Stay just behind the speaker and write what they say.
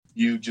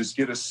You just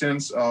get a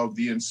sense of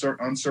the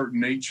uncertain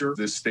nature,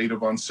 this state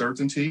of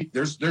uncertainty.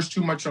 There's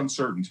too much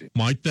uncertainty.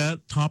 Might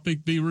that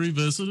topic be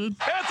revisited?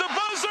 At the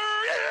buzzer,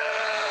 you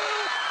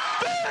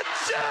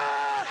betcha!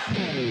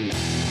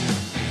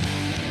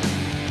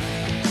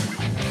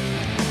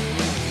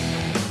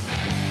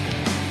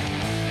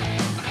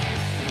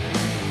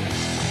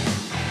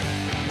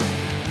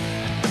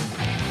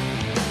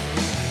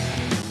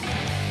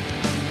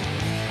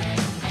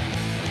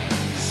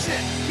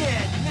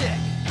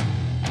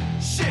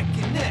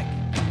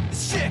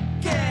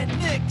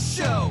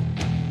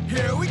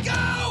 Here we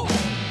go!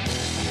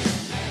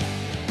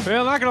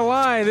 Well, not gonna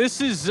lie, this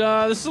is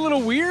a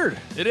little weird.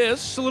 It is.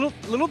 It's a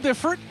little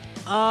different,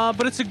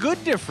 but it's a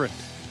good different.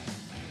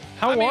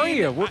 How are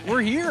you?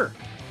 We're here.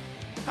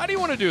 How do you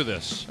want to do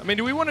this? I mean,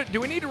 do we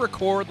need to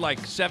record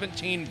like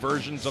 17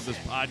 versions of this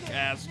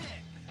podcast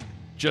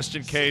just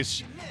in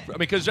case?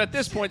 Because at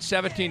this point,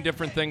 17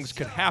 different things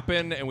could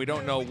happen, and we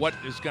don't know what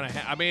is going to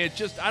happen. I mean,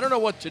 I don't know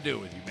what to do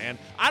with you, man.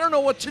 I don't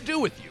know what to do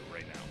with you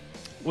right now.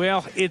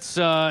 Well, it's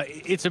a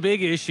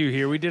big issue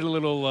here. We did a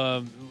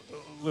little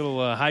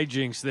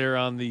hijinks there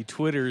on the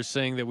Twitter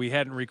saying that we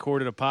hadn't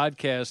recorded a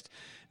podcast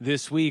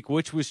this week,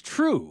 which was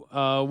true.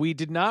 We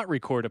did not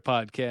record a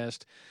podcast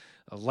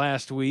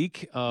last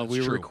week.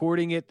 We were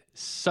recording it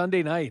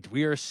Sunday night.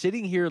 We are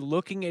sitting here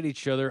looking at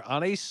each other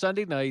on a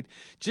Sunday night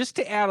just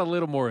to add a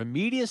little more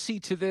immediacy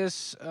to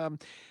this.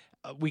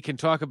 We can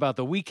talk about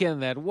the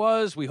weekend that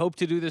was. We hope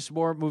to do this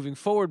more moving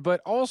forward,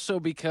 but also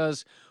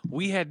because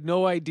we had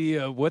no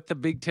idea what the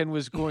Big Ten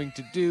was going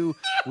to do.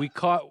 We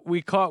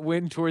caught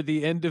wind toward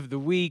the end of the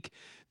week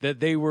that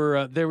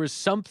there was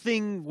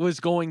something was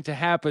going to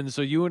happen.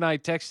 So you and I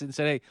texted and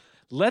said, "Hey,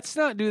 let's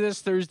not do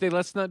this Thursday.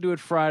 Let's not do it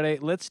Friday.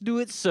 Let's do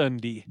it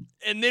Sunday."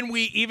 And then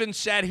we even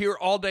sat here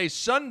all day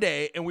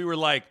Sunday, and we were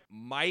like,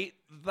 might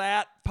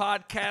that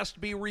podcast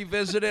be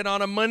revisited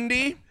on a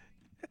Monday?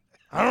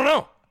 I don't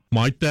know.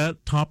 Might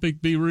that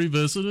topic be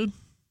revisited?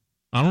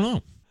 I don't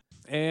know.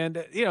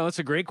 And, it's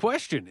a great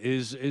question.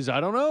 Is I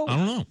don't know. I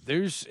don't know.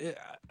 There's,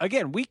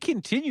 again, we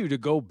continue to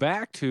go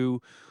back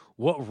to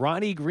what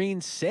Ronnie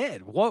Green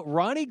said. What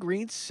Ronnie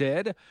Green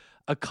said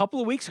a couple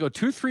of weeks ago,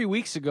 2-3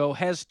 weeks ago,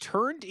 has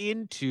turned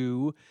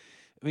into,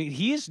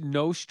 he is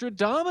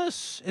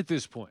Nostradamus at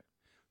this point.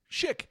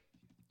 Schick,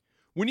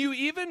 when you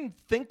even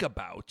think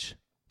about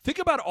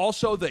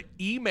also the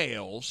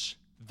emails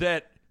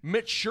that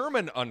Mitch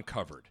Sherman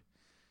uncovered.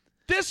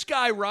 This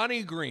guy,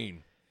 Ronnie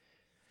Green,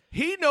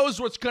 he knows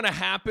what's going to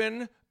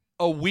happen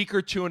a week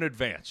or two in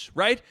advance,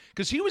 right?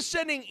 Because he was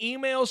sending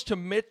emails to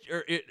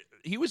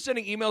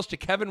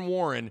Kevin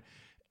Warren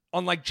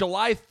on like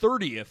July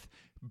 30th.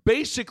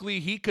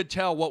 Basically, he could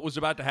tell what was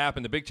about to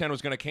happen. The Big Ten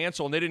was going to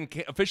cancel, and they didn't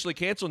officially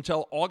cancel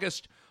until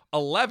August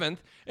 11th.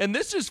 And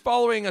this is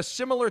following a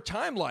similar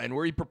timeline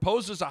where he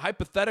proposes a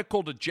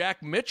hypothetical to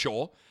Jack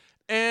Mitchell,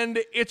 and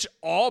it's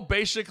all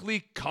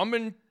basically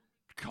coming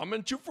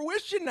to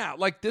fruition now.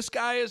 Like this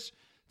guy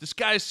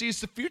sees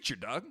the future,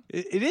 Doug.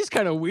 It is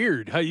kind of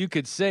weird how you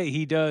could say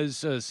he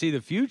does see the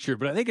future,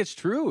 but I think it's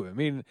true. I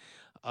mean,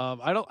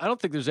 I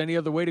don't think there's any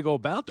other way to go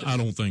about this. I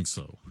don't think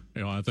so.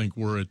 I think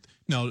we're at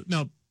now.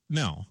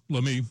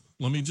 Let me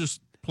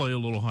just play a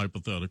little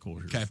hypothetical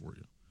here for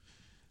you.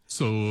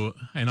 So,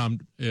 and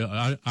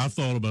I've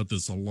thought about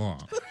this a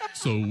lot.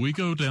 So we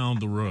go down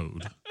the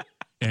road.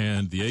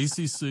 And the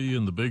ACC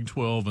and the Big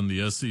 12 and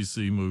the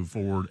SEC move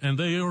forward, and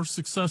they are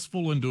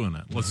successful in doing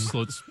that. Let's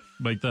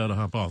make that a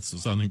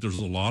hypothesis. I think there's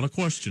a lot of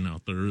question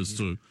out there as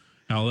to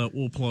how that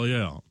will play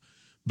out.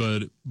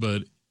 But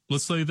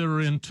let's say they're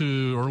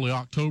into early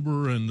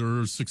October and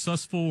they're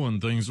successful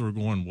and things are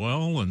going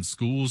well and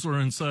schools are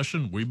in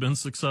session. We've been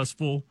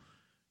successful,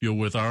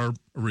 with our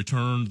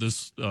return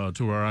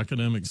to our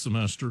academic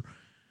semester.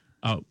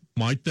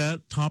 Might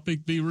that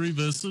topic be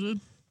revisited?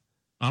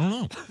 I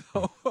don't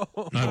know.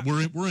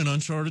 We're in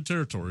uncharted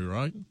territory,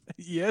 right?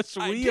 Yes,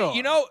 we are.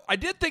 I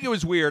did think it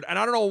was weird, and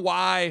I don't know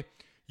why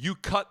you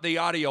cut the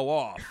audio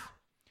off.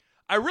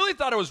 I really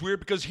thought it was weird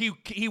because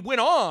he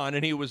went on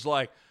and he was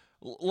like,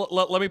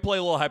 let me play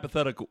a little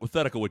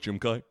hypothetical with you,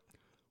 okay?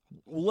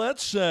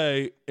 Let's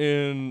say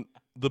in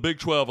the Big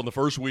 12 on the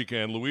first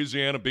weekend,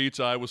 Louisiana beats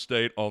Iowa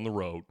State on the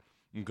road,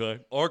 okay?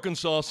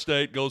 Arkansas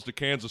State goes to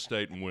Kansas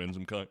State and wins,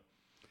 okay?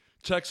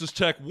 Texas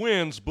Tech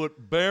wins,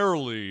 but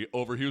barely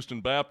over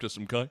Houston Baptist,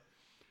 okay?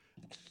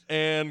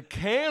 And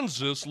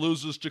Kansas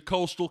loses to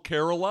Coastal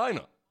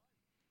Carolina.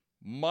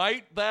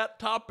 Might that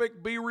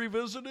topic be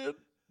revisited?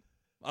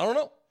 I don't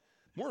know.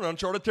 We're in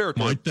uncharted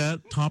territory. Might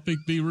that topic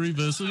be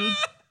revisited?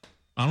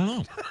 I don't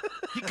know.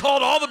 He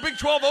called all the Big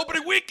 12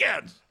 opening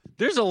weekends.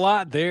 There's a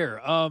lot there.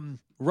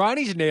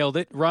 Ronnie's nailed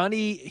it.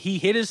 Ronnie, he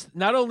hit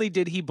not only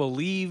did he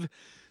believe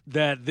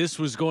that this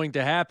was going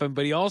to happen,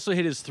 but he also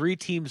hit his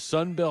 3-team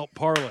Sun Belt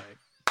parlay.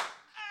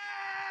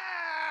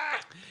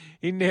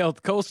 He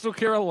nailed Coastal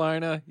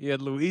Carolina. He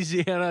had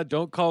Louisiana.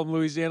 Don't call them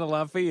Louisiana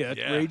Lafayette.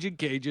 Yeah. Raging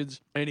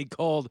Cajuns. And he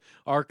called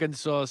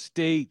Arkansas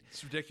State.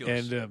 It's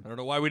ridiculous. And I don't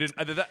know why we didn't.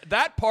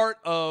 That part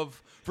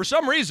of, for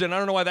some reason, I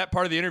don't know why that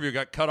part of the interview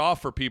got cut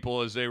off for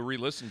people as they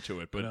re-listened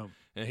to it. But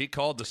And he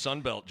called the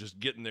Sun Belt just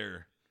getting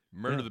their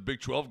murder the Big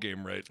 12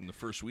 game right in the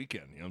first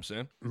weekend. You know what I'm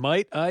saying?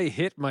 Might I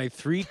hit my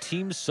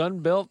 3-team Sun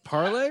Belt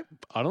parlay?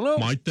 I don't know.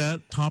 Might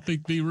that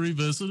topic be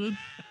revisited?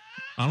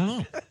 I don't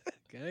know.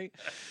 Okay.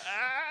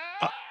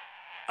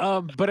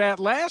 But at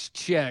last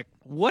check,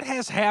 what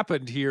has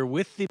happened here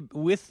with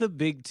the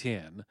Big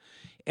Ten?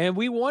 And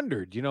we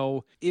wondered,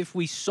 if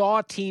we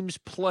saw teams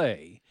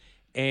play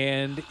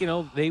and,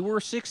 they were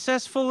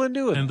successful in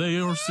doing it. And they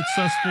are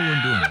successful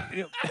in doing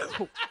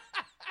it.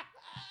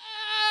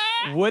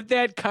 Would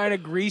that kind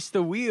of grease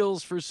the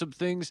wheels for some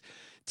things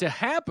to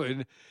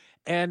happen?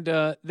 And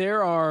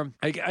there are,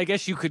 I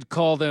guess you could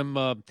call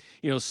them,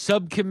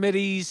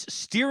 subcommittees,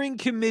 steering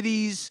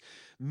committees,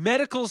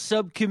 medical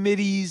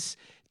subcommittees,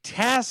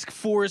 task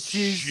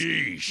forces.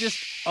 Sheesh.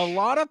 Just a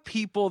lot of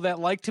people that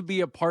like to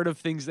be a part of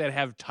things that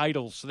have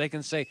titles, so they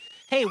can say,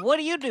 "Hey, what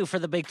do you do for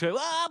the Big 12?"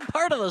 "Well, I'm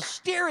part of the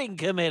steering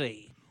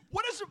committee."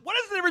 What is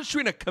the difference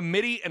between a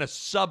committee and a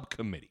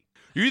subcommittee?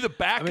 Are you the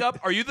backup?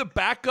 Are you the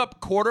backup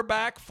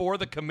quarterback for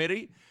the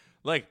committee?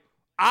 Like,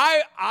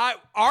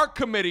 our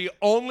committee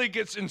only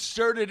gets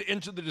inserted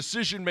into the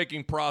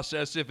decision-making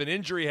process if an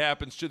injury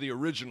happens to the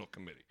original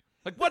committee.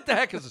 Like, what the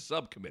heck is a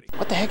subcommittee?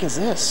 What the heck is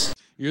this?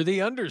 You're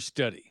the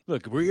understudy.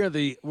 Look, we're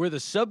the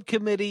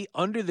subcommittee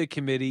under the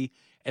committee,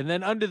 and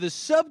then under the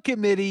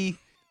subcommittee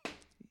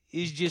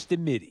is just a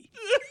middy.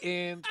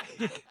 And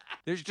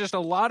there's just a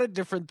lot of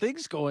different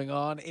things going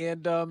on,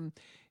 and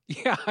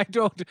I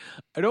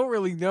don't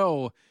really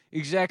know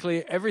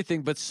exactly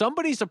everything, but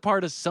somebody's a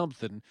part of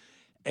something,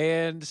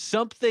 and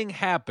something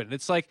happened.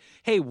 It's like,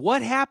 hey,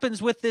 what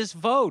happens with this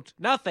vote?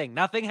 Nothing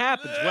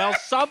happens. Well,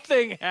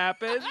 something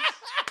happens.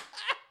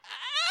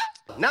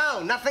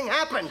 No, nothing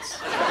happens.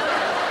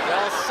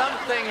 Well,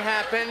 something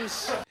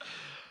happens.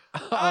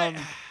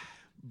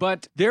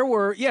 But there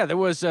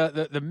was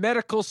the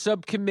medical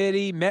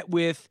subcommittee met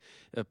with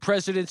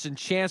presidents and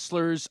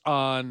chancellors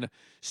on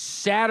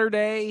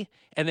Saturday,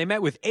 and they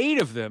met with 8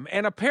 of them,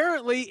 and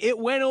apparently it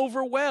went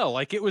over well.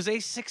 Like, it was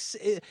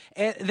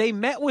they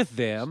met with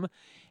them,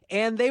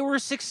 and they were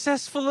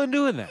successful in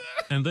doing that.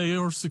 And they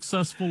are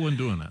successful in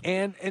doing that.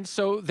 And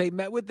so they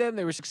met with them.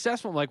 They were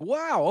successful. I'm like,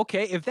 wow,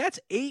 okay, if that's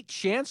 8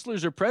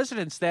 chancellors or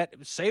presidents that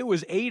say it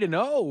was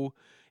 8-0,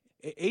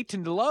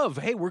 8-0,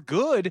 hey, we're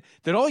good,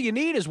 then all you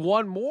need is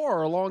one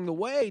more along the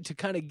way to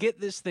kind of get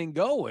this thing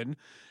going.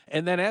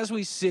 And then as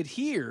we sit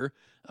here,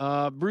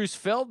 Bruce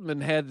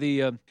Feldman had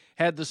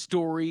the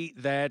story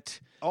that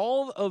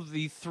all of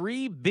the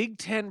 3 Big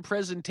Ten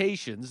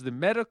presentations, the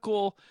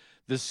medical,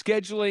 the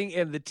scheduling,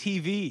 and the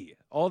TV,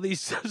 all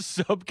these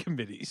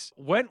subcommittees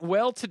went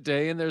well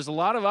today, and there's a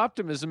lot of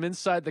optimism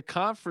inside the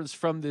conference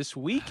from this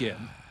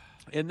weekend.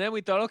 And then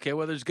we thought, okay,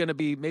 well, there's going to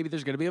be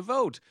a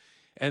vote.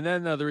 And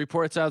then the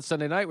reports out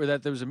Sunday night were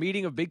that there was a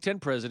meeting of Big Ten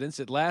presidents.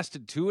 It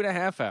lasted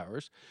 2.5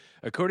 hours.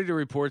 According to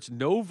reports,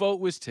 no vote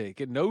was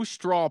taken, no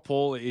straw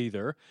poll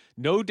either.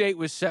 No date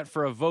was set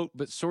for a vote,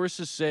 but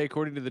sources say,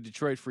 according to the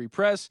Detroit Free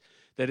Press,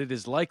 that it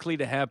is likely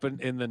to happen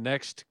in the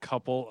next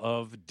couple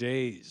of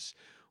days.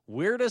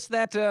 Where does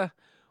that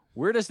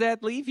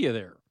leave you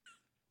there,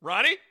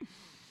 Ronnie?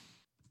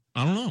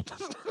 I don't know.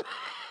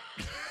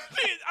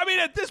 I mean,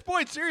 at this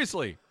point,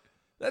 seriously,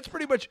 that's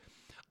pretty much.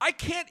 I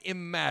can't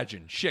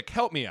imagine. Schick,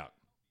 help me out.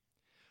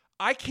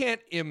 I can't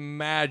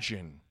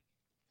imagine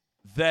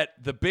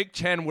that the Big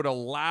Ten would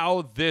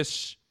allow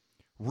this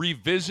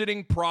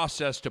revisiting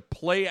process to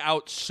play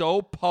out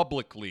so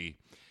publicly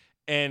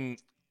and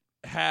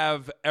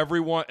have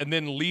everyone, and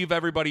then leave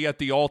everybody at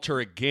the altar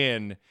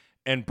again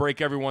and break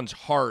everyone's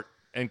heart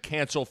and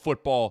cancel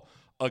football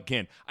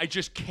again. I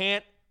just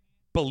can't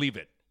believe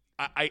it.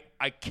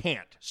 I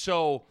can't.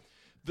 So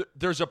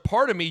there's a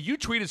part of me, you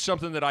tweeted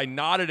something that I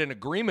nodded in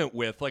agreement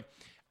with. Like,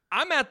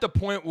 I'm at the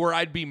point where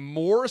I'd be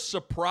more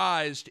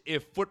surprised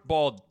if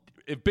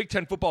Big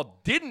Ten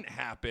football didn't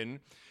happen.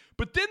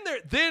 But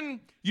then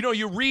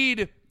you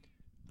read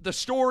the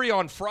story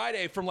on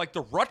Friday from like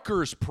the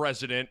Rutgers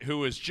president,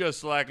 who is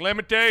just like, let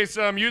me tell you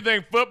something, you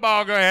think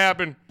football gonna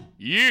happen?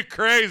 You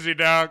crazy,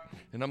 dog.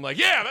 And I'm like,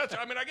 yeah,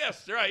 I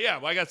guess, right, yeah,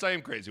 well, I guess I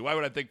am crazy. Why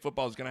would I think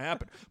football is gonna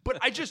happen?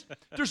 But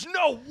there's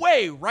no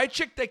way, right,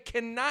 Chick? They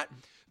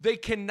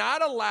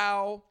cannot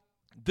allow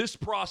this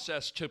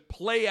process to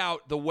play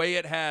out the way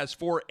it has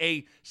for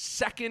a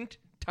second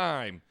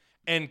time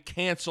and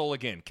cancel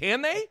again.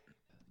 Can they?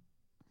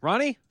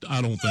 Ronnie?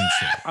 I don't think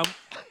so.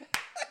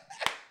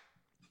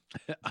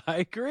 I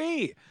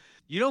agree.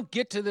 You don't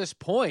get to this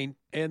point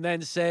and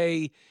then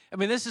say,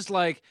 this is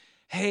like,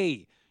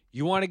 hey,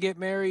 you want to get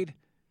married?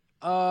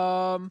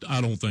 I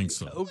don't think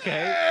so.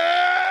 Okay.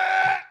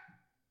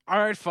 All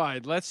right,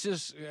 fine. Let's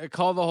just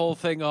call the whole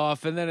thing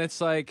off. And then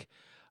it's like,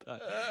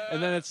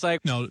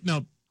 no.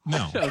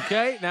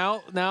 Okay.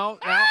 Now,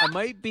 I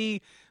might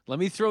be, let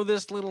me throw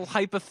this little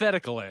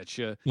hypothetical at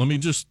you. Let me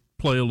just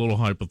play a little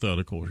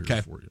hypothetical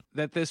here for you.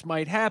 That this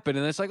might happen.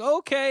 And it's like,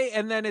 okay.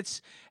 And then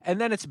it's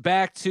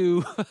back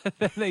to,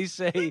 then they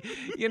say,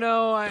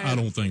 I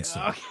don't think so.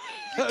 Okay.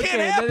 It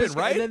can't happen,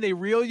 right? And then they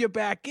reel you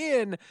back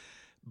in.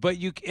 But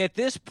at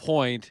this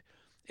point,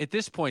 at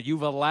this point,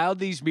 you've allowed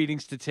these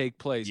meetings to take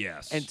place.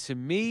 Yes. And to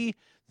me,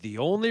 the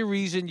only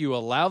reason you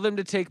allow them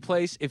to take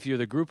place, if you're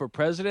the group of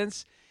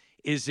presidents,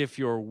 is if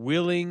you're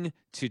willing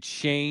to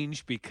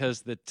change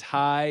because the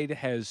tide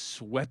has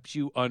swept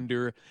you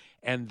under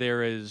and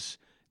there is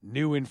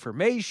new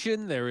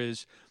information, there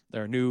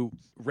are new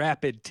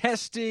rapid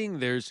testing,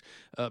 there's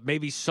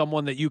maybe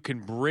someone that you can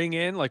bring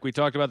in, like we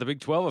talked about the Big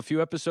 12 a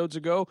few episodes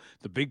ago,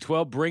 the Big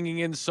 12 bringing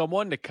in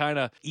someone to kind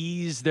of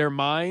ease their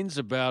minds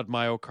about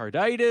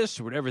myocarditis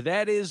or whatever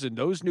that is and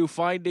those new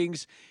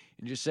findings,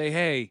 and just say,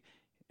 hey,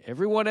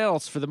 everyone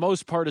else, for the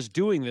most part, is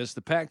doing this.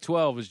 The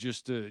Pac-12 is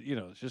just,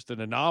 it's just an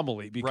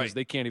anomaly because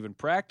they can't even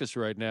practice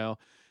right now.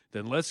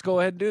 Then let's go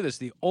ahead and do this.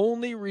 The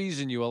only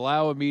reason you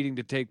allow a meeting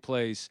to take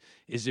place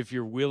is if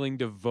you're willing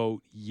to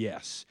vote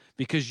yes,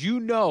 because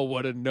you know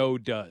what a no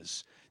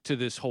does to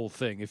this whole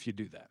thing if you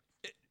do that.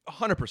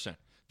 100%.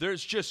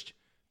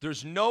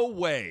 There's no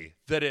way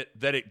that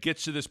it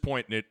gets to this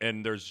point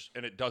and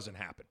it doesn't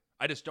happen.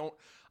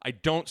 I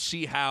don't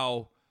see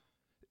how.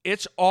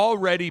 It's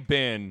already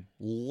been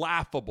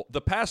laughable.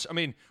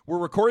 We're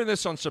recording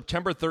this on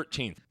September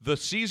 13th. The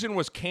season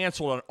was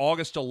canceled on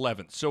August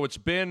 11th, so it's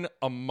been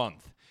a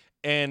month.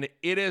 And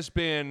it has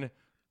been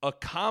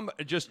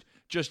just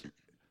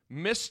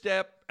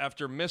misstep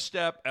after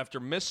misstep after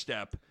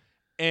misstep.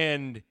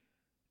 And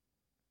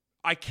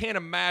I can't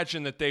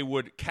imagine that they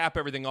would cap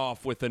everything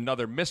off with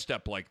another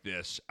misstep like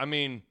this. I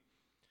mean,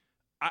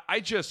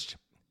 I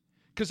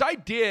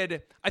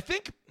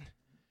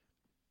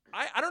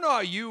don't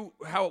know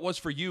how it was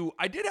for you.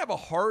 I did have a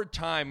hard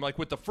time, like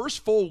with the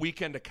first full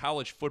weekend of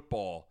college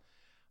football,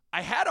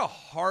 I had a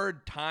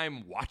hard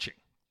time watching.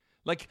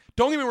 Like,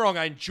 don't get me wrong,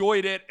 I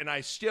enjoyed it,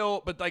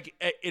 but like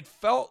it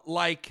felt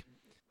like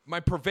my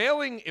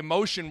prevailing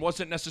emotion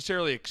wasn't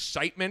necessarily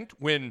excitement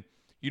when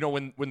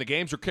the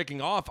games were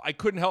kicking off. I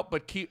couldn't help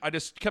but I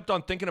just kept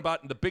on thinking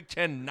about the Big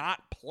Ten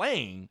not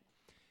playing,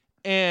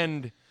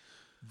 and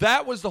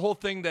that was the whole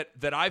thing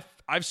that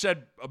I've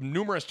said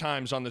numerous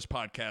times on this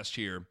podcast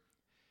here,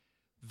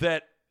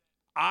 that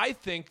I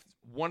think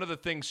one of the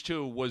things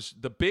too was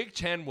the Big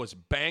Ten was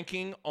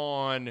banking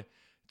on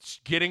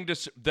getting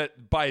to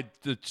that by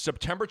the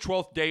September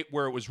 12th date,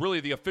 where it was really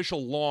the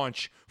official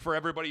launch for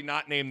everybody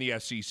not named the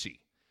SEC,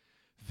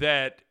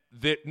 that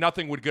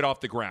nothing would get off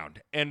the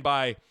ground, and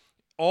by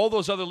all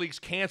those other leagues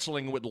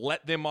canceling would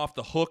let them off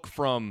the hook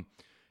from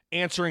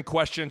answering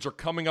questions or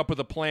coming up with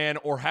a plan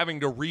or having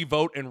to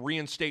revote and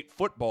reinstate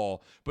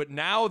football. But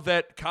now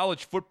that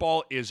college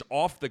football is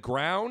off the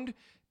ground,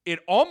 it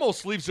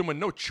almost leaves them with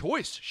no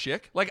choice,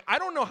 Schick. Like, I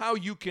don't know how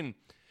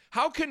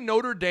can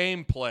Notre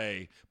Dame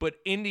play, but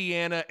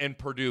Indiana and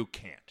Purdue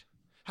can't?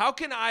 How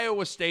can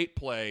Iowa State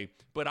play,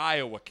 but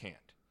Iowa can't?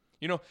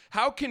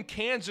 How can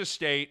Kansas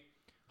State,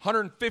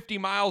 150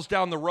 miles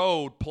down the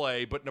road,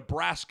 play, but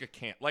Nebraska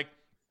can't? Like,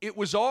 it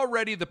was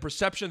already the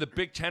perception of the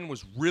Big Ten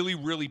was really,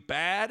 really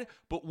bad,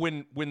 but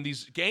when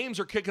these games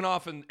are kicking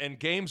off and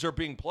games are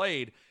being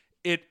played,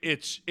 it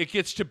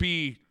gets to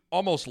be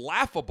almost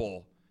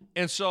laughable.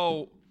 And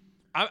so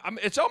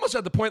it's almost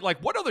at the point,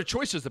 like, what other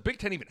choices the Big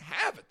Ten even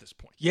have at this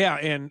point? Yeah,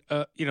 and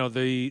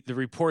the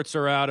reports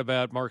are out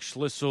about Mark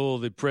Schlissel,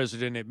 the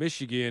president at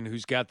Michigan,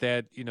 who's got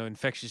that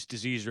infectious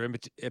disease or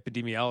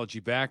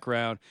epidemiology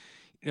background.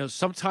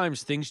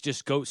 Sometimes things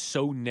just go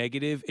so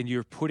negative, and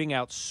you're putting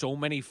out so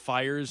many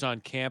fires on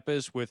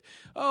campus with,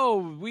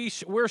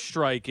 we're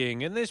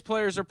striking, and these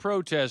players are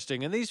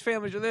protesting, and these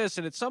families are this,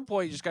 and at some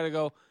point you just got to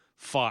go,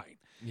 fine.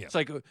 Yeah. It's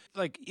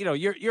like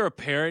you're a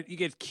parent, you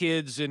get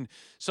kids, and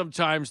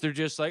sometimes they're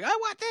just like, I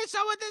want this,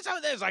 I want this, I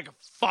want this. Like,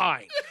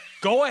 fine,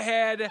 go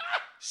ahead,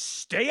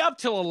 stay up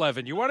till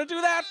 11. You want to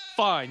do that?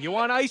 Fine. You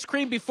want ice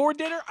cream before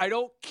dinner? I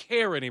don't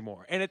care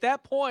anymore. And at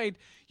that point,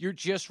 you're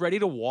just ready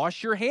to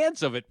wash your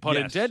hands of it, pun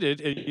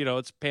intended. And,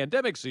 it's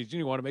pandemic season.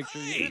 You want to make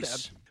sure you do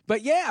that.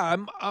 But yeah,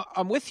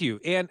 I'm with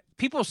you. And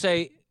people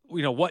say,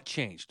 what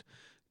changed?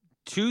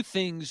 Two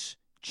things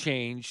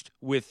changed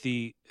with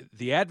the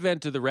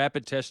advent of the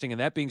rapid testing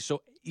and that being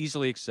so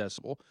easily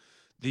accessible.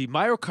 The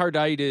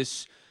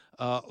myocarditis,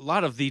 a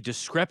lot of the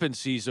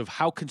discrepancies of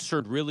how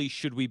concerned really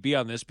should we be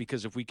on this,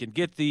 because if we can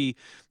get the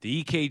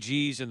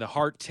EKGs and the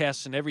heart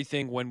tests and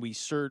everything when we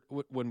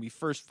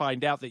first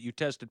find out that you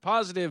tested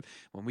positive,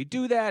 when we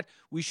do that,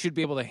 we should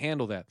be able to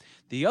handle that.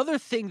 The other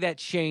thing that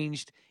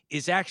changed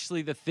is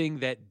actually the thing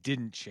that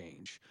didn't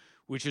change,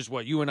 which is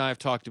what you and I have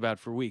talked about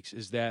for weeks,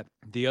 is that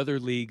the other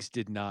leagues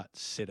did not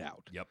sit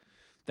out. Yep.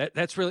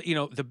 That's really,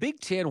 the Big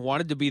Ten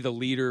wanted to be the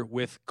leader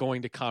with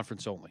going to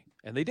conference only,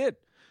 and they did.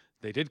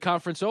 They did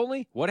conference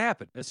only. What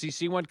happened?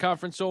 SEC went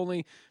conference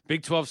only.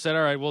 Big 12 said,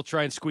 all right, we'll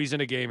try and squeeze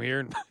in a game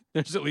here. And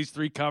there's at least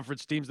 3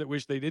 conference teams that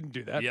wish they didn't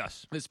do that.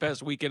 Yes. This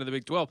past weekend of the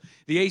Big 12.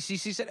 The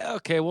ACC said,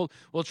 okay, we'll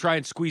try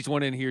and squeeze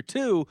one in here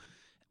too.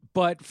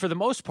 But for the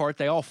most part,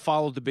 they all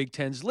followed the Big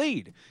Ten's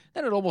lead.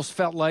 Then it almost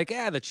felt like,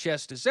 the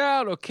chest is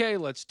out. Okay,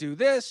 let's do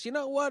this. You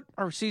know what?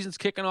 Our season's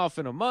kicking off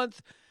in a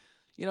month.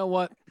 You know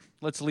what?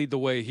 Let's lead the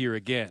way here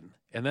again.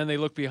 And then they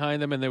looked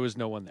behind them, and there was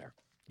no one there.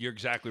 You're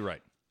exactly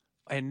right.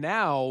 And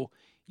now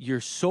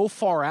you're so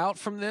far out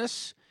from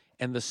this,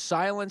 and the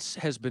silence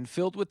has been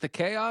filled with the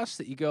chaos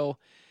that you go,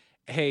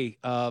 hey,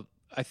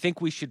 I think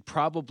we should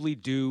probably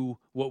do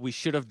what we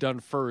should have done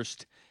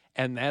first,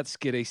 and that's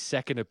get a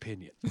second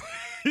opinion.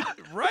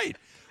 Right.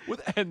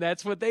 And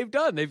that's what they've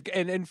done.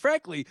 And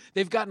frankly,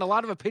 they've gotten a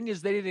lot of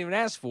opinions they didn't even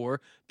ask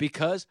for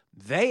because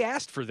they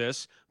asked for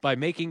this by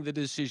making the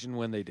decision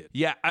when they did.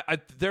 Yeah,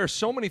 there are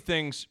so many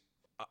things.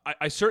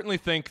 I certainly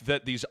think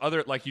that these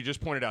other, like you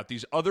just pointed out,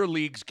 these other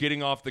leagues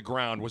getting off the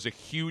ground was a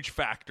huge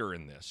factor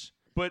in this.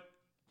 But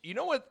you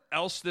know what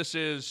else this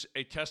is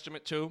a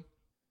testament to?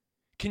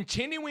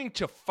 Continuing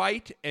to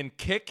fight and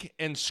kick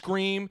and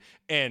scream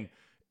and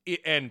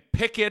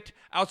picket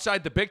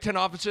outside the Big Ten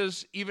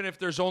offices, even if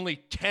there's only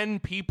 10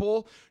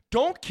 people.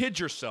 Don't kid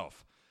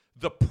yourself.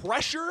 The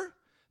pressure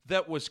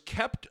that was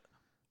kept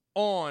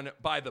on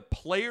by the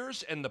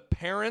players and the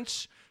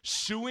parents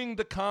suing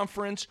the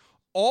conference,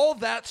 all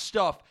that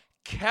stuff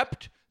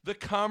kept the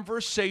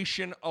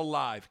conversation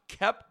alive,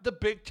 kept the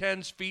Big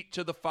Ten's feet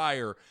to the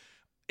fire.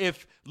 I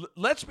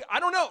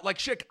don't know, like,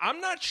 Schick, I'm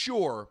not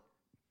sure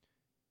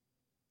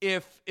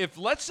if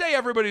let's say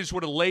everybody just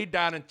would have laid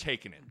down and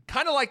taken it,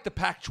 kind of like the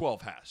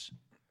Pac-12 has.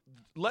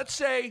 Let's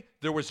say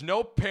there was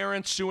no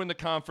parents suing the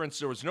conference,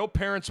 there was no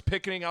parents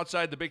picketing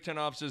outside the Big Ten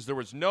offices, there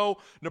was no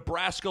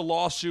Nebraska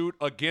lawsuit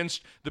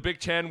against the Big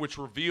Ten, which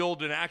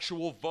revealed an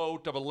actual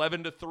vote of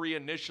 11-3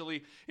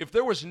 initially. If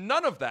there was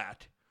none of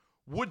that,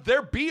 would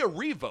there be a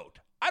revote?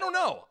 I don't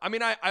know. I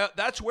mean, I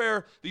that's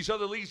where these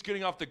other leagues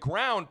getting off the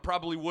ground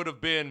probably would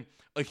have been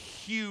a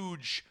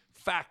huge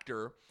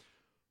factor,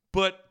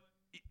 but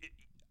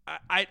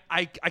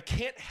I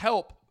can't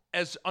help,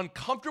 as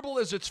uncomfortable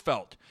as it's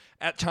felt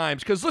at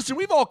times, because listen,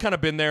 we've all kind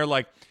of been there,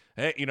 like,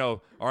 hey,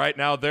 all right,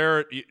 now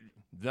they're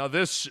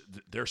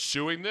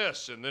suing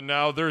this, and then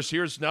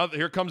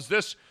here comes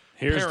this.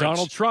 Here's parents.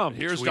 Donald Trump.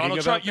 Here's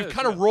Donald Trump. You've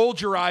kind of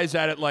rolled your eyes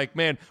at it, like,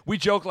 man, we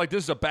joke like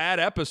this is a bad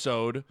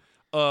episode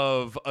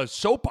of a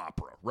soap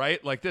opera,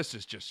 right? Like, this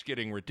is just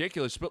getting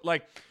ridiculous, but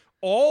like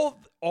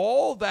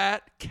all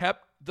that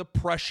kept the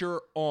pressure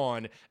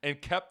on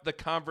and kept the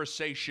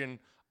conversation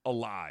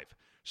alive.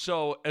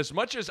 So as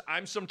much as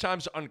I'm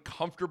sometimes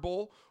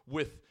uncomfortable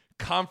with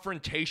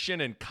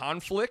confrontation and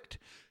conflict,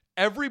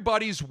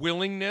 everybody's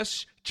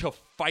willingness to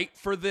fight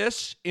for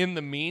this in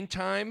the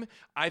meantime,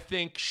 I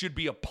think, should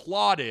be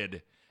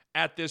applauded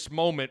at this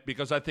moment,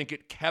 because I think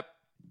it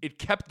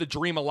kept the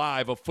dream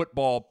alive of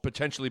football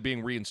potentially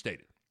being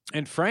reinstated.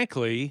 And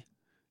frankly,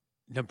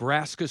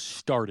 Nebraska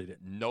started it.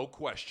 No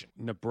question.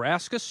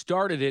 Nebraska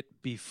started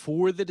it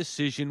before the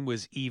decision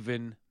was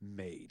even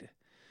made.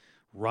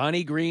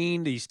 Ronnie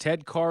Green,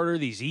 Ted Carter,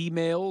 these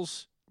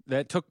emails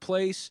that took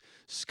place,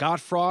 Scott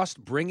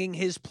Frost bringing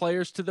his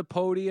players to the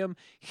podium,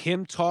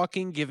 him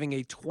talking, giving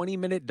a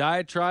 20-minute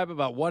diatribe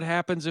about what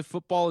happens if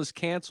football is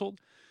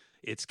canceled.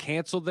 It's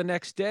canceled the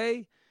next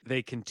day.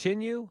 They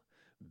continue.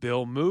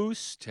 Bill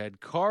Moose, Ted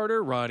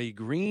Carter, Ronnie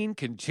Green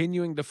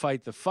continuing to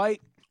fight the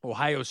fight.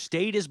 Ohio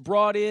State is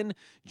brought in,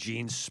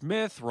 Gene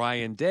Smith,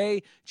 Ryan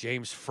Day,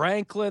 James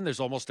Franklin. There's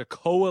almost a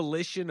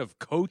coalition of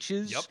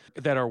coaches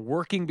that are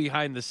working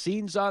behind the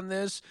scenes on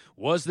this.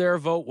 Was there a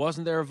vote?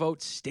 Wasn't there a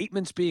vote?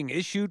 Statements being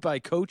issued by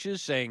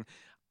coaches saying,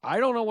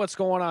 I don't know what's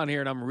going on here,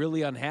 and I'm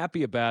really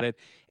unhappy about it.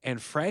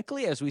 And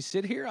frankly, as we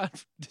sit here on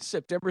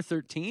September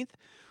 13th,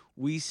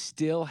 we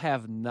still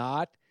have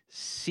not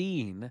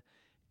seen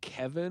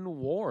Kevin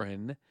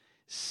Warren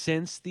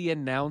since the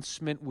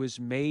announcement was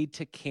made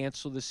to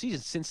cancel the season,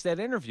 since that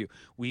interview.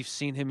 We've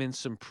seen him in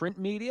some print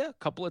media a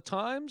couple of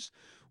times.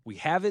 We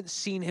haven't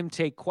seen him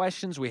take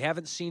questions. We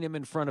haven't seen him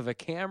in front of a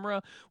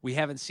camera. We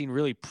haven't seen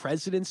really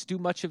presidents do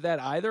much of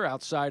that either,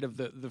 outside of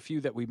the few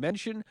that we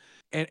mentioned.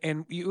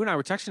 And you and I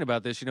were texting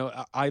about this.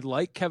 I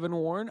like Kevin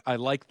Warren. I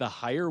like the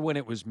hire when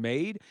it was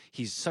made.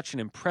 He's such an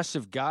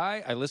impressive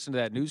guy. I listened to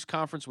that news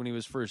conference when he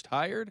was first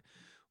hired.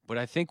 But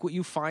I think what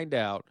you find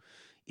out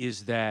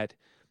is that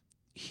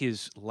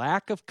his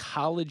lack of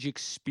college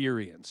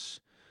experience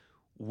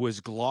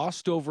was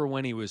glossed over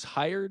when he was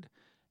hired,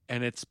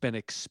 and it's been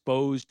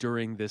exposed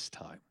during this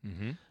time.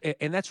 Mm-hmm.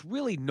 And that's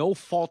really no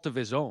fault of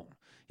his own.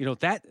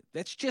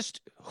 That's just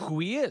who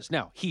he is.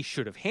 Now, he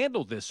should have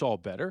handled this all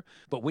better,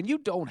 but when you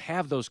don't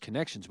have those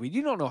connections, when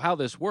you don't know how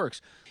this works,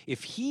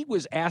 if he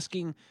was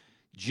asking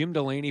Jim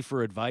Delaney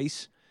for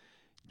advice,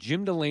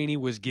 Jim Delaney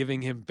was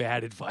giving him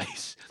bad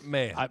advice.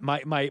 Man.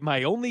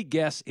 My only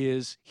guess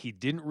is he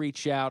didn't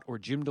reach out, or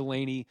Jim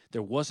Delaney,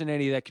 there wasn't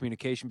any of that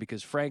communication,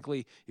 because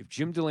frankly, if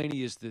Jim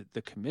Delaney is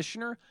the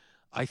commissioner,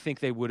 I think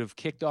they would have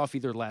kicked off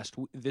either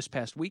this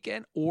past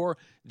weekend, or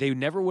they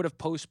never would have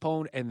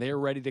postponed, and they're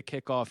ready to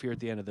kick off here at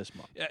the end of this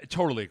month. I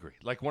totally agree.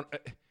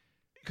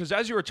 Because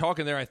as you were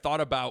talking there, I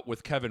thought about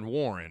with Kevin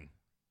Warren,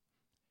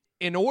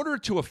 in order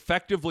to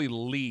effectively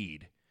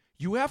lead,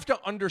 you have to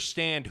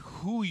understand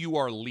who you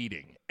are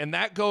leading. And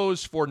that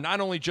goes for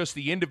not only just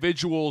the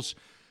individuals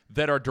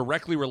that are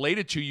directly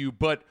related to you,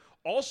 but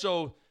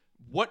also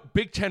what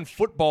Big Ten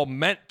football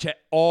meant to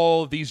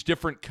all these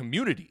different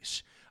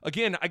communities.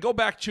 again, I go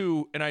back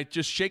to, and I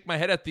just shake my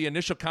head at the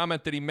initial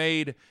comment that he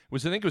made. I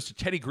think it was to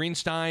Teddy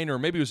Greenstein, or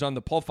maybe it was on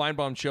the Paul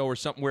Feinbaum show or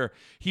something, where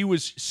he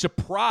was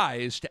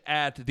surprised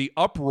at the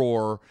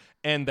uproar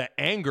and the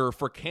anger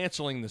for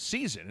canceling the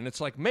season. And it's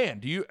like,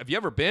 man, have you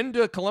ever been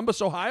to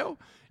Columbus, Ohio?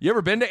 You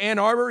ever been to Ann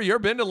Arbor? You ever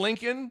been to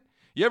Lincoln?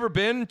 You ever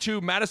been to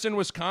Madison,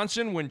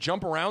 Wisconsin when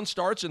Jump Around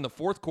starts in the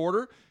fourth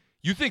quarter?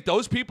 You think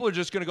those people are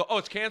just going to go, oh,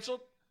 it's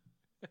canceled?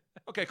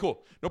 Okay,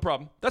 cool. No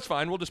problem. That's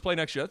fine. We'll just play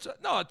next year.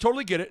 No, I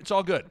totally get it. It's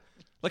all good.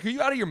 Like, are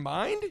you out of your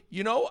mind?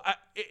 You know,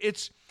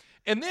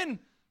 and then,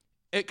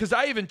 because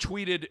I even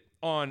tweeted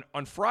on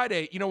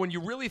Friday, you know, when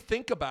you really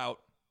think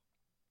about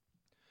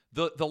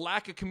the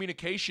lack of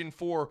communication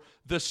for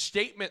the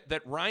statement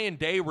that Ryan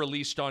Day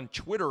released on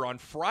Twitter on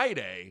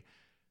Friday,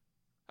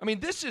 I mean,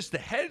 this is the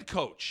head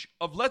coach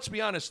of, let's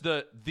be honest,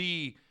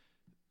 the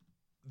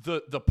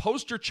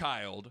poster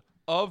child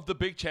of the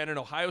Big Ten and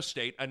Ohio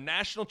State, a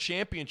national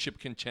championship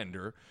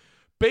contender,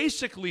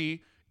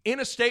 basically in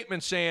a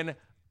statement saying,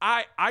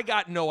 I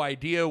got no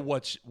idea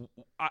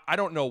I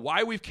don't know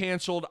why we've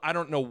canceled. I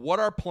don't know what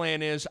our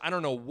plan is. I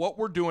don't know what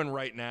we're doing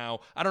right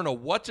now. I don't know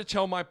what to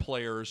tell my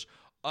players.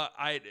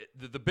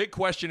 The big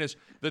question is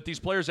that these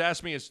players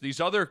ask me is, these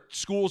other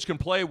schools can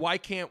play, why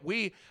can't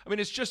we? I mean,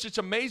 it's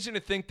amazing to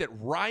think that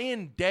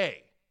Ryan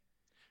Day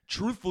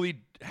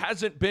truthfully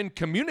hasn't been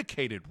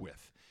communicated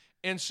with.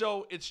 And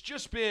so it's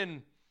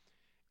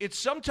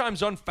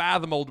sometimes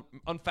unfathomable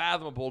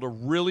to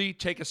really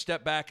take a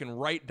step back and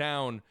write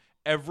down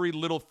every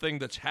little thing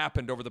that's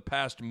happened over the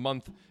past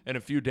month and a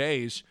few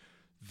days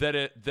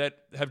that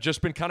have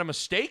just been kind of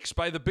mistakes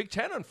by the Big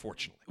Ten,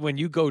 unfortunately. When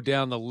you go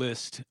down the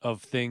list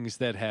of things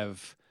that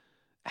have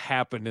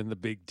happened in the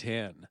Big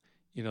Ten,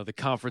 you know, the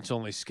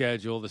conference-only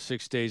schedule, the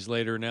 6 days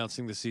later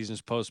announcing the season's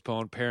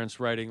postponed, parents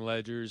writing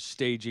ledgers,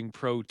 staging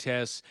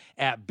protests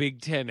at Big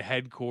Ten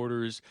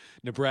headquarters,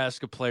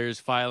 Nebraska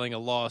players filing a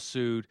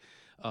lawsuit,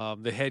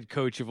 the head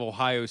coach of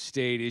Ohio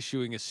State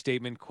issuing a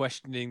statement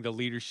questioning the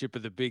leadership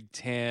of the Big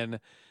Ten.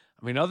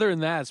 I mean, other than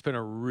that, it's been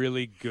a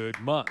really good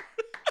month.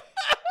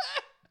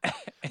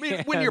 I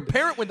mean, when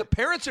the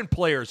parents and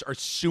players are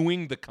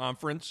suing the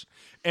conference,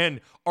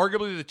 and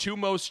arguably the two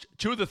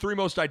of the three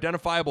most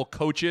identifiable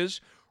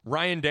coaches,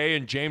 Ryan Day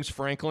and James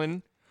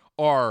Franklin,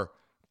 are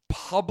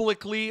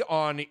publicly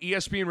on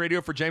ESPN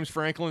Radio for James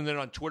Franklin and then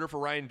on Twitter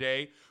for Ryan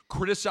Day,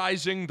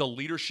 criticizing the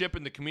leadership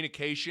and the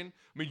communication.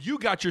 I mean, you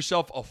got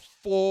yourself a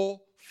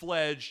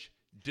full-fledged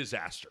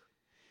disaster.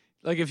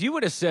 Like, if you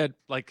would have said,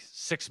 like,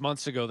 6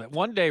 months ago that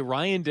one day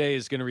Ryan Day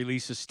is going to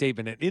release a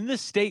statement, and in the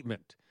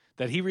statement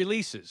that he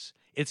releases,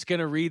 it's going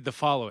to read the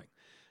following: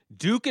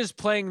 Duke is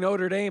playing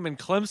Notre Dame and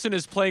Clemson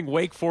is playing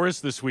Wake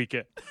Forest this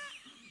weekend.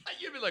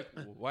 You'd be like,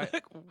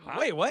 what?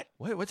 Wait, what?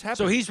 Wait, what's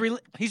happening? So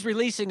he's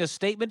releasing a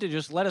statement to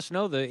just let us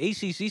know the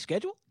ACC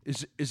schedule?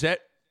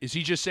 Is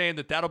he just saying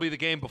that that'll be the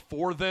game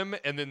before them,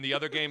 and then the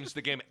other game's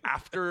the game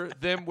after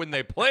them when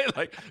they play?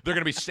 Like, they're going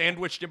to be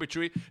sandwiched in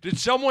between? Did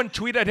someone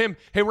tweet at him,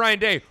 hey, Ryan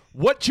Day,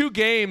 what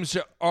game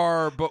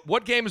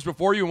is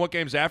before you and what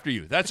game's after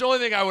you? That's the only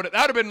thing that would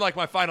have been like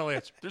my final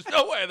answer. There's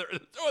no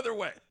other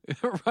way.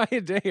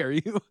 Ryan Day, are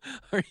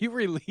you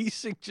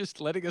releasing, just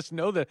letting us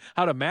know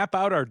how to map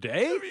out our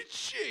day? I mean,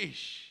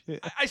 sheesh.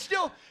 I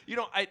still,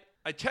 I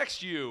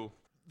text you.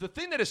 The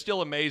thing that is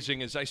still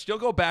amazing is I still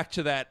go back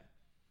to that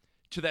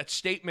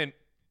statement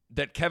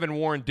that Kevin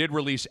Warren did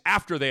release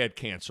after they had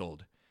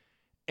canceled.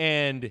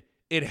 And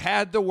it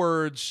had the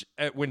words,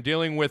 when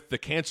dealing with the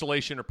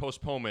cancellation or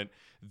postponement,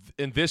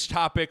 and this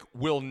topic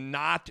will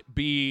not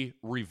be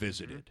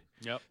revisited.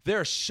 Yep. There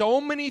are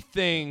so many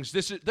things.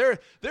 There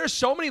are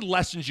so many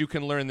lessons you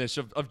can learn this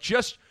of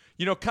just,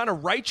 kind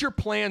of write your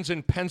plans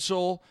in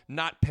pencil,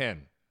 not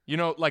pen.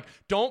 Like,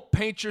 don't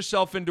paint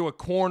yourself into a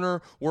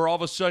corner where all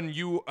of a sudden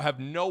you have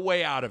no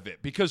way out of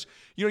it. Because,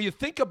 you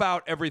think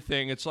about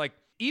everything. It's like,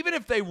 even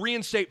if they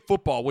reinstate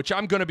football, which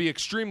I'm going to be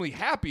extremely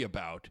happy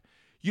about,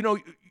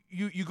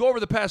 you go over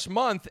the past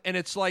month and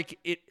it's like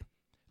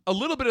a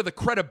little bit of the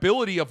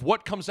credibility of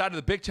what comes out of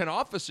the Big Ten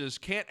offices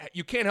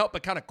you can't help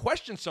but kind of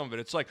question some of it.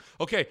 It's like,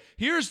 okay,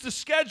 here's the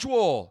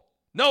schedule.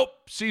 Nope,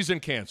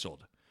 season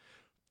canceled.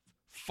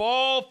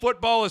 Fall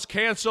football is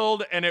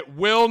canceled and it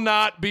will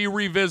not be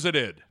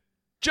revisited.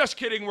 Just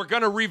kidding. We're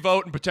going to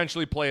revote and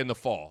potentially play in the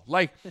fall.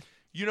 Like,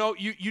 you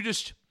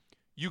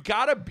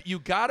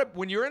gotta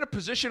when you're in a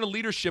position of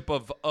leadership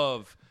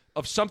of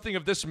something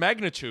of this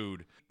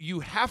magnitude, you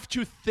have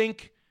to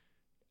think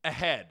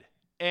ahead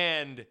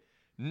and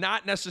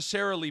not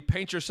necessarily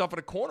paint yourself in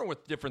a corner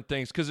with different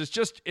things, because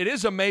it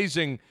is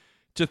amazing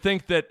to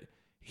think that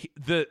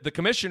the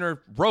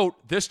commissioner wrote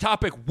this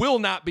topic will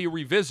not be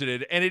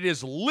revisited, and it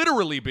is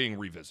literally being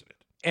revisited.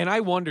 And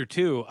I wonder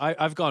too,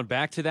 I've gone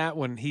back to that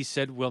when he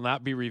said will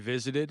not be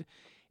revisited,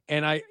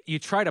 and you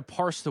try to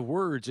parse the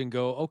words and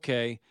go,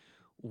 okay,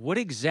 what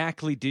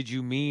exactly did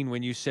you mean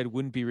when you said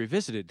wouldn't be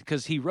revisited?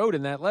 Because he wrote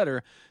in that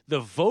letter, the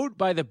vote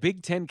by the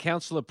Big Ten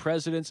Council of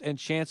Presidents and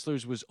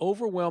Chancellors was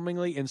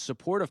overwhelmingly in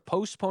support of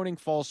postponing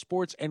fall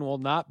sports and will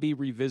not be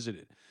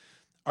revisited.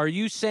 Are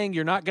you saying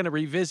you're not going to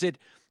revisit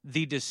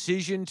the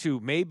decision to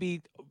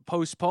maybe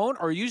postpone?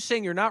 Or are you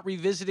saying you're not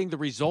revisiting the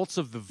results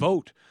of the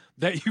vote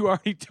that you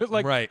already took?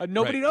 Like,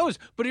 nobody knows.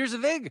 But here's the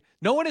thing.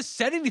 No one has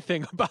said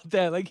anything about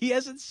that. Like, he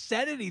hasn't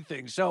said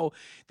anything. So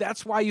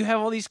that's why you have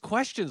all these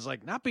questions,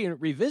 like, not being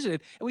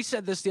revisited. And we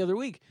said this the other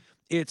week.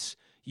 It's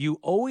you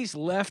always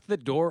left the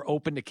door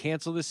open to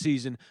cancel the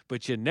season,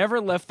 but you never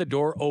left the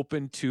door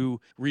open to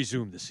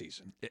resume the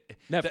season.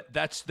 Never.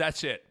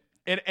 That's it.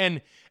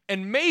 And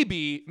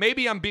maybe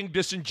I'm being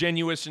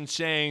disingenuous in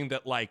saying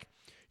that, like,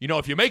 you know,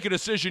 if you make a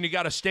decision, you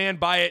got to stand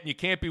by it and you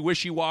can't be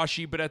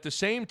wishy-washy. But at the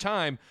same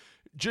time,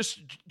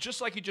 just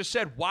like you just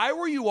said, why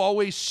were you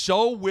always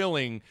so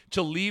willing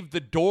to leave the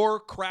door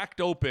cracked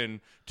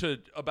open to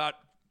about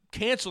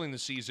canceling the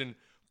season?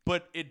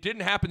 But it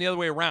didn't happen the other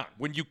way around.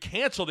 When you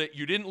canceled it,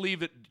 you didn't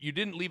leave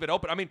it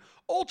open. I mean,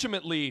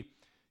 ultimately,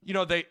 you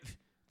know,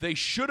 they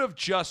should have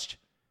just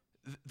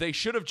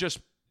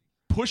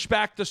pushed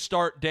back the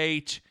start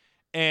date,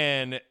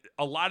 and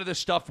a lot of this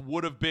stuff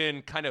would have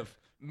been kind of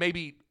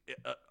maybe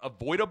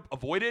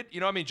avoided. You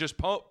know what I mean? Just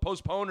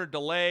postpone or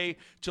delay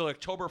till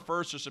October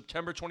 1st or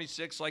September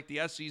 26th, like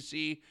the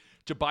SEC,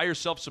 to buy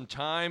yourself some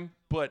time.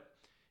 But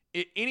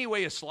any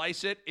way you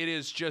slice it,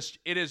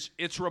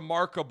 it's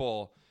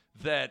remarkable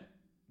that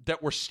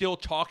we're still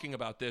talking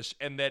about this,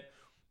 and that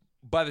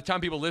by the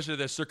time people listen to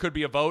this, there could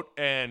be a vote,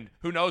 and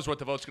who knows what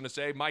the vote's going to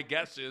say. My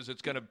guess is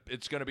it's going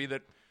to be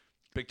that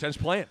Big Ten's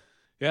playing.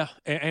 Yeah,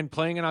 and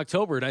playing in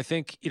October. And I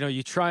think, you know,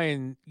 you try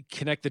and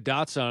connect the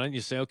dots on it, and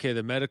you say, okay,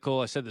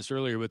 I said this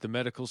earlier, but the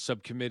medical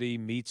subcommittee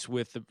meets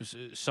with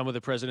some of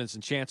the presidents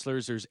and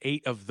chancellors. There's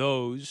 8 of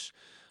those,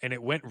 and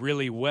it went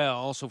really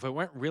well. So if it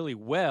went really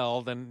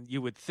well, then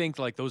you would think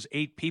like those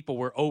 8 people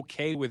were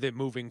okay with it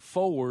moving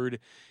forward.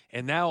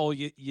 And now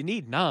you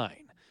need 9.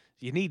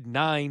 You need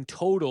 9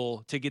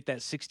 total to get that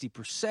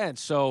 60%.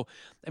 So,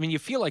 I mean, you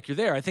feel like you're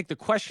there. I think the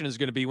question is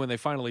going to be when they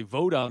finally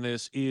vote on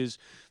this is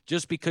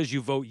just because you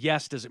vote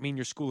yes, does it mean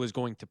your school is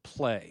going to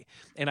play?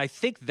 And I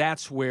think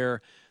that's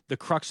where the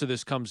crux of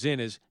this comes in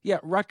is, yeah,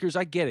 Rutgers,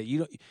 I get it.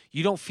 You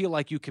don't feel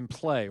like you can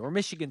play, or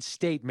Michigan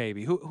State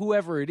maybe,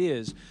 whoever it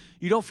is,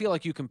 you don't feel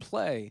like you can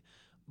play,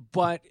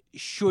 but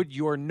should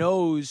your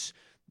nose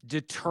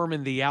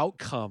determine the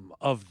outcome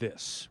of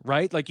this,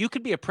 right? Like, you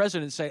could be a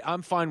president and say,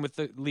 I'm fine with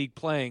the league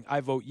playing. I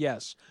vote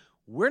yes.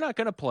 We're not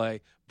going to play,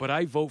 but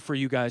I vote for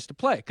you guys to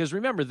play. Because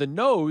remember, the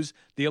no's,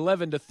 the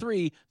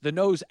 11-3, the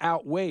no's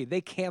outweighed.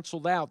 They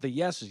canceled out the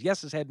yeses.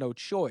 Yeses had no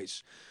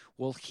choice.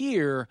 Well,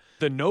 here,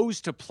 the no's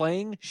to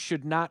playing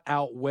should not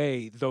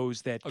outweigh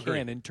those that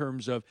can in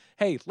terms of,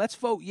 hey, let's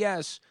vote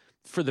yes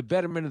for the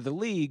betterment of the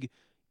league,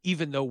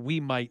 even though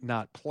we might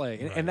not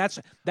play. Right. And that's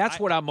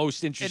what I'm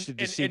most interested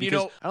to see,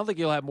 because I don't think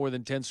you'll have more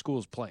than 10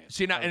 schools playing.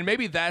 See, now, and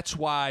maybe that's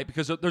why,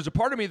 because there's a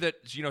part of me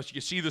that, you know,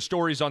 you see the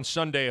stories on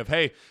Sunday of,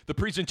 hey, the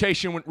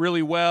presentation went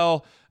really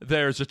well.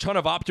 There's a ton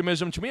of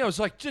optimism. To me, I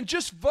was like,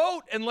 just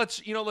vote and let's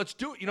do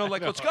it. You know,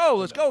 like, let's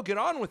go, get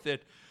on with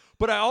it.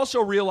 But I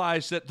also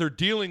realized that they're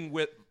dealing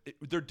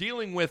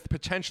with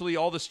potentially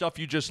all the stuff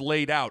you just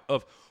laid out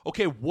of,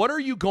 okay, what are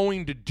you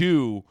going to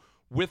do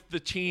with the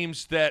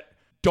teams that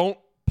don't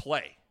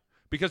play?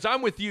 Because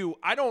I'm with you.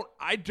 I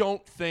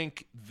don't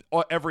think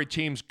every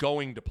team's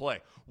going to play.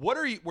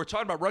 We're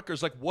talking about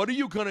Rutgers. Like, what are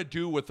you going to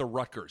do with the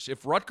Rutgers?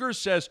 If Rutgers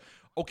says,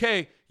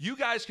 okay, you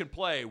guys can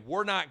play,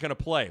 we're not going to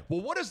play.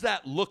 Well, what does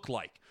that look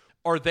like?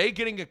 Are they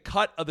getting a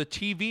cut of the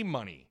TV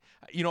money?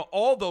 You know,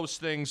 all those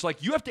things.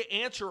 Like, you have to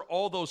answer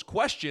all those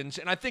questions.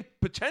 And I think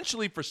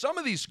potentially for some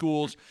of these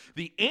schools,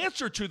 the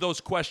answer to those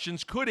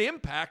questions could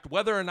impact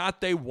whether or not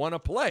they want to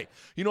play.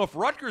 You know, if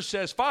Rutgers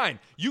says, fine,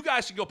 you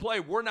guys can go play,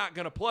 we're not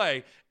going to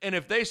play. And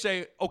if they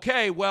say,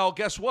 okay, well,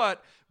 guess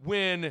what?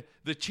 When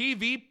the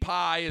TV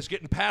pie is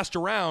getting passed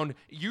around,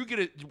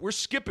 we're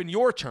skipping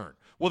your turn.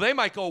 Well, they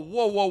might go,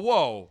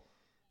 whoa.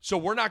 So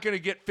we're not going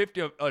to get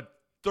a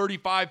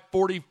 $35,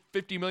 $40,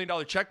 $50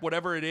 million check,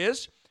 whatever it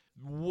is.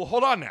 Well,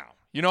 hold on now.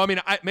 You know, I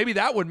mean, maybe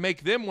that would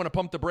make them want to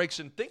pump the brakes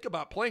and think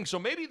about playing. So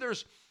maybe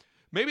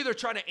they're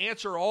trying to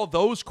answer all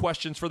those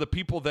questions for the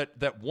people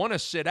that want to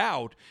sit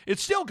out. It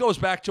still goes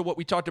back to what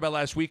we talked about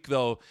last week,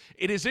 though.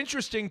 It is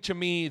interesting to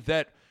me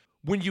that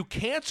when you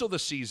cancel the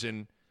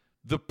season,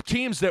 the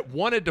teams that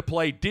wanted to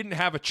play didn't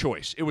have a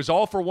choice. It was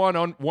all for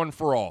one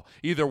for all.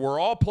 Either we're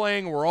all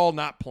playing or we're all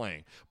not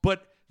playing.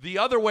 But the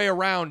other way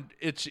around,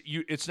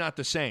 it's not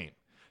the same.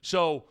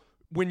 So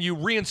when you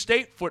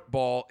reinstate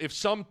football, if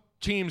some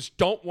teams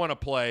don't want to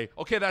play,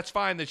 okay, that's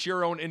fine. That's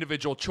your own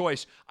individual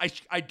choice.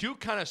 I do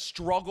kind of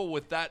struggle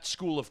with that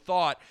school of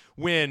thought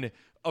when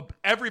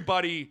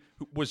everybody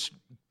was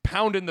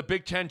pounding the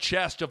Big Ten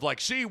chest of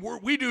like, see,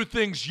 we do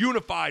things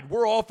unified.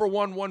 We're all for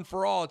one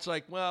for all. It's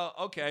like, well,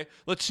 okay,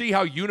 let's see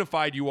how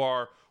unified you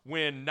are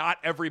when not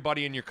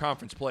everybody in your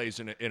conference plays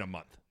in a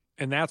month.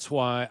 And that's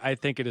why I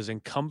think it is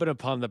incumbent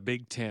upon the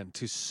Big Ten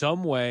to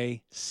some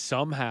way,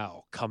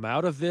 somehow come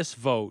out of this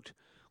vote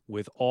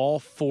with all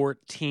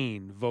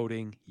 14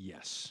 voting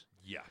yes.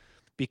 Yeah.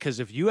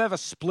 because if you have a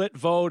split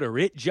vote or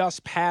it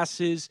just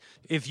passes,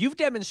 if you've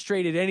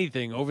demonstrated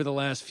anything over the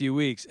last few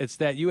weeks, it's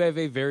that you have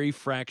a very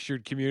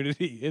fractured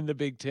community in the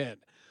Big Ten.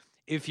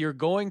 If you're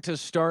going to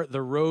start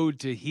the road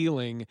to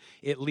healing,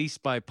 at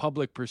least by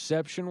public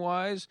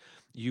perception-wise,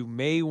 you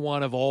may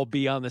want to all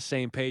be on the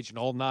same page and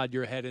all nod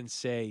your head and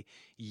say,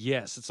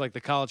 yes. It's like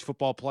the College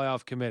Football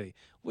Playoff Committee.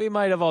 We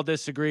might have all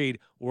disagreed.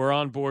 We're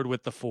on board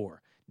with the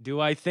 4. Do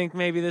I think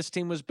maybe this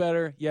team was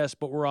better? Yes,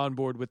 but we're on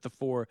board with the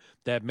 4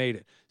 that made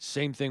it.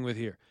 Same thing with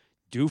here.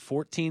 Do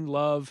 14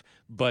 love,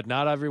 but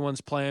not everyone's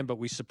playing, but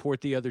we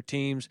support the other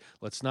teams.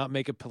 Let's not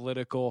make it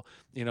political,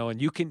 and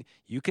you can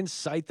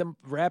cite the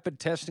rapid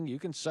testing, you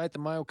can cite the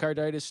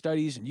myocarditis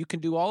studies, and you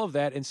can do all of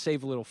that and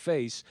save a little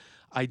face.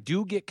 I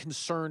do get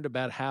concerned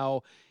about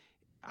how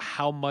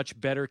much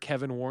better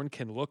Kevin Warren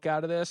can look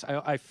out of this.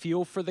 I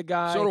feel for the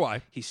guy. So do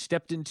I. He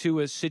stepped into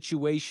a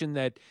situation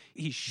that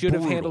he should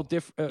have handled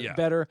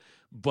better,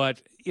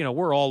 but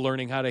we're all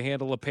learning how to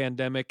handle a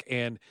pandemic,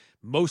 and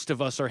most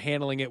of us are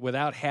handling it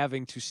without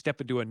having to step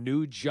into a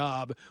new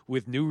job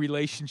with new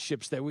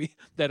relationships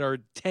that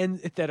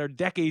are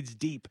decades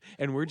deep,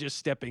 and we're just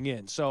stepping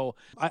in. So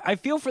I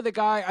feel for the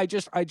guy. I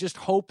just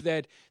hope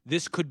that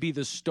this could be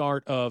the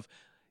start of,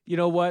 you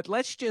know what,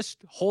 let's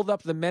just hold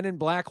up the Men in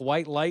Black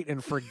white light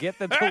and forget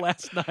that the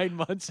last 9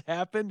 months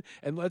happened,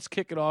 and let's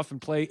kick it off and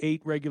play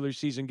 8 regular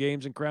season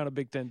games and crown a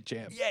Big Ten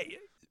champ. Yeah.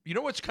 You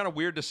know what's kind of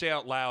weird to say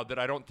out loud that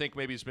I don't think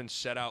maybe has been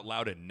said out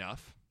loud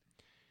enough?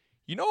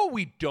 You know what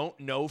we don't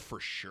know for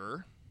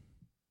sure?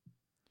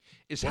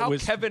 Is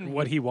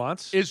what he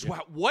wants?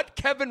 What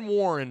Kevin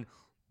Warren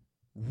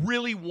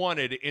really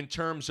wanted in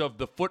terms of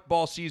the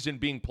football season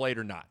being played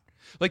or not.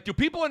 Like, do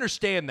people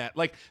understand that?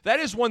 Like, that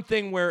is one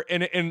thing where,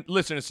 and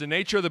listen, it's the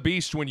nature of the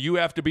beast when you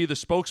have to be the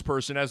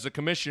spokesperson as the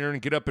commissioner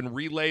and get up and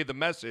relay the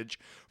message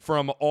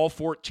from all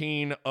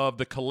 14 of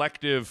the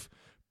collective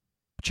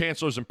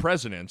chancellors and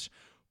presidents.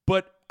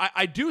 But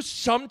I do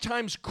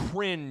sometimes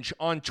cringe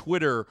on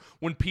Twitter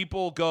when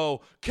people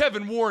go,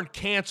 Kevin Warren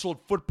canceled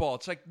football.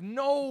 It's like,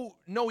 no,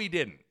 he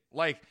didn't.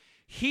 Like,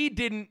 he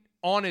didn't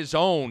on his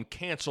own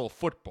cancel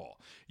football.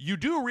 You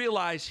do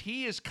realize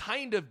he is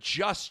kind of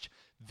just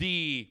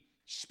the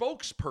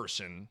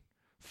spokesperson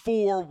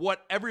for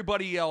what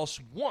everybody else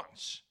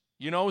wants,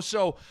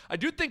 So I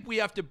do think we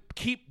have to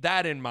keep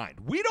that in mind.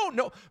 We don't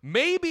know.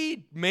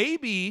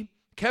 Maybe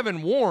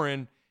Kevin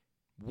Warren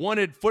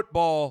wanted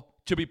football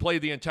to be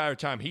played the entire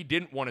time. He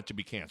didn't want it to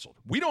be canceled.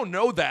 We don't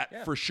know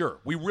that for sure.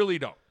 We really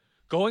don't.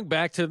 Going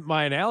back to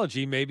my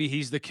analogy, maybe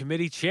he's the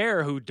committee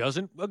chair who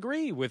doesn't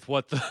agree with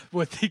what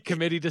the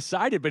committee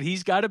decided, but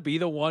he's got to be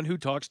the one who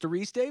talks to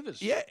Reese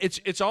Davis. Yeah,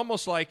 it's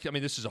almost like,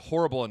 this is a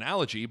horrible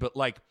analogy, but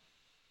like,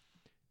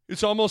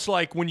 it's almost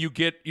like when you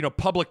get,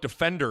 public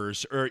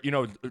defenders or,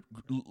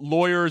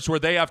 lawyers where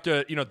they have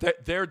to,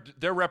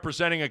 they're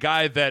representing a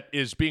guy that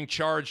is being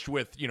charged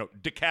with,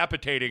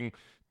 decapitating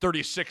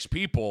 36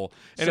 people.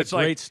 And it's a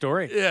great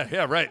story.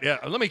 Yeah, right. Yeah.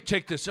 Let me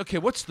take this. Okay,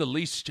 what's the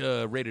least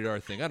rated R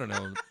thing? I don't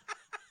know.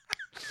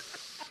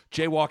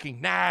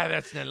 Jaywalking. Nah,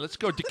 that's not. Let's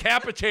go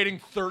decapitating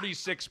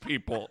 36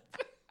 people.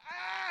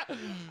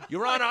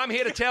 Your Honor, I'm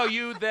here to tell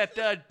you that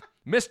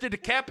Mr.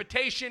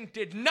 Decapitation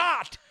did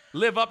not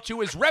live up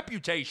to his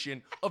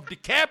reputation of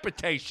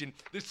decapitation.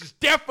 This is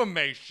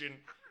defamation.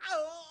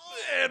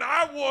 And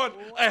I want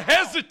a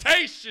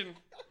hesitation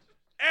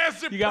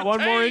as it got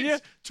one more in you?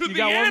 To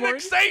the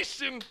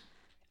annexation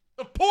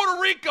of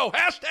Puerto Rico.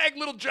 #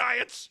 Little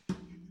Giants.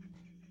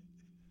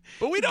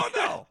 But we don't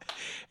know.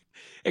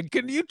 And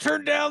can you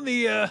turn down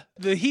the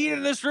heat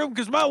in this room?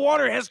 Because my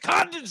water has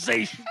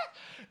condensation.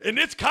 And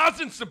it's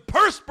causing some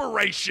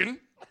perspiration.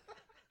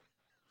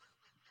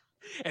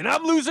 And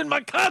I'm losing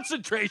my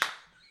concentration.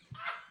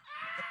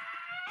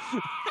 Oh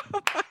my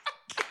God.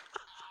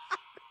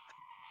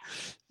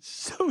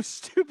 So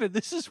stupid.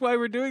 This is why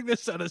we're doing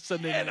this on a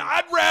Sunday night. And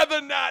I'd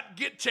rather not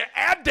get to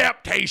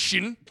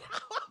adaptation.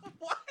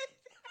 What?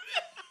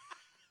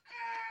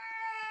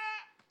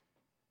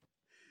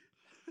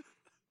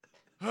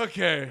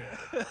 Okay.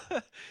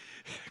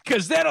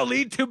 Because that'll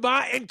lead to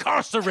my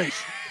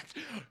incarceration.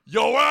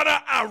 Your Honor,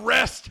 I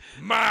rest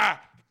my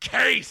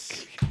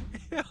case.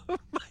 Oh,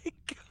 my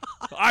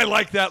God. I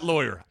like that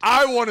lawyer.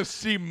 I want to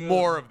see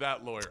more of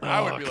that lawyer.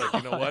 I would be like,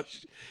 you know what?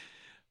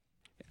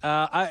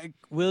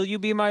 Will you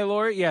be my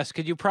lawyer? Yes.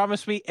 Could you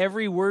promise me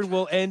every word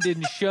will end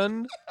in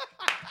shun?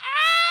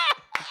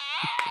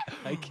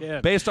 I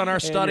can't. Based on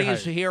our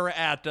studies here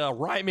at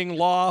Rhyming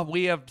Law,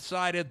 we have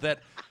decided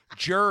that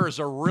jurors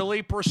are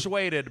really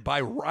persuaded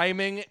by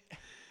rhyming,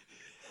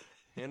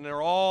 and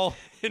they're all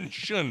in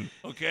shun,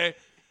 okay?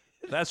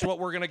 That's what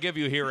we're going to give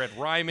you here at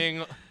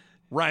Rhyming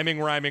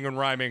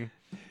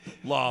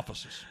Law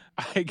Offices.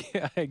 I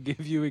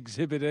give you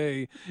Exhibit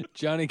A,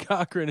 Johnny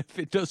Cochran. If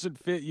it doesn't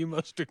fit, you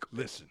must agree.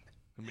 Listen,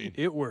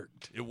 it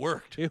worked. It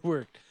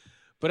worked.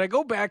 But I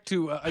go back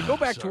to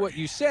what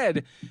you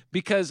said,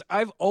 because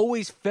I've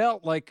always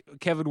felt like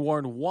Kevin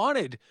Warren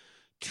wanted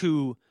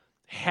to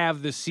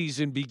have the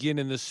season begin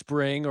in the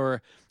spring,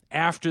 or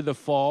after the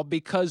fall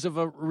because of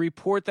a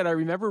report that I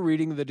remember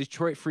reading in the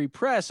Detroit Free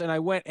Press, and I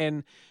went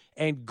and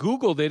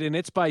Googled it, and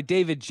it's by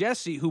David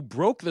Jesse, who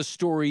broke the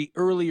story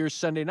earlier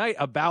Sunday night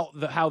about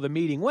how the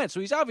meeting went. So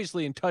he's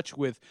obviously in touch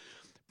with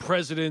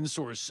presidents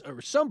or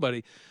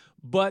somebody.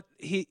 But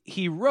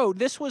he wrote,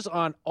 this was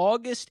on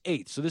August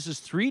 8th, so this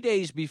is 3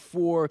 days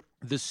before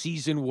the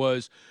season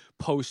was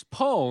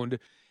postponed,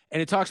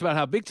 and it talks about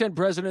how Big Ten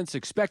presidents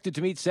expected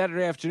to meet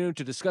Saturday afternoon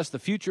to discuss the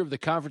future of the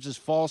conference's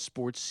fall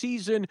sports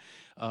season.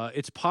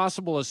 It's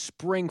possible a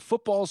spring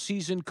football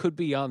season could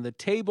be on the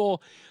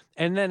table.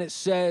 And then it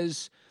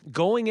says,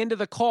 going into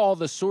the call,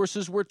 the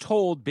sources were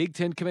told Big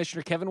Ten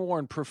Commissioner Kevin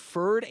Warren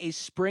preferred a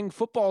spring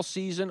football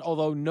season,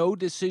 although no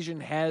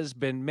decision has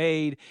been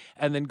made,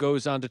 and then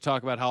goes on to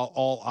talk about how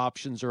all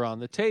options are on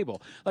the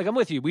table. Like, I'm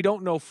with you. We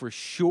don't know for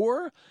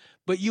sure,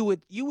 but you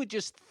would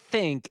just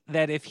think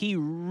that if he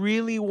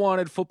really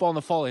wanted football in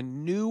the fall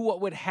and knew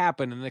what would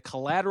happen and the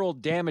collateral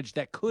damage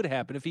that could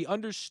happen, if he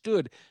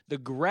understood the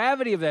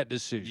gravity of that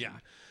decision,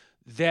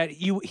 that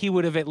he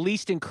would have at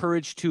least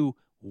encouraged to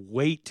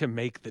wait to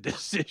make the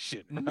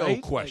decision. Right? No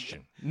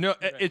question.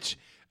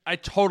 I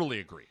totally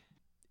agree.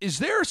 Is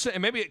there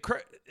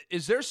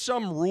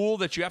some rule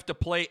that you have to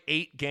play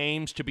 8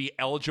 games to be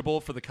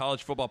eligible for the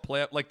college football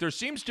playoff? Like, there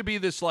seems to be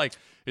this, like,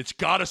 it's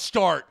got to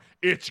start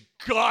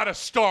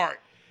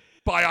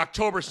by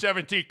October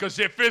 17th, because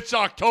if it's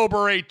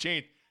October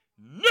 18th,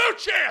 no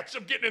chance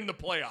of getting in the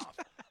playoff.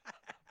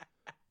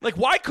 Like,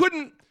 why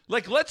couldn't,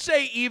 like, let's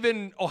say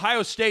even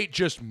Ohio State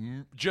just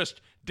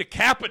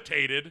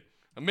decapitated.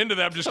 I'm into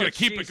that. I'm just going to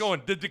keep it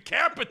going. The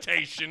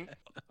decapitation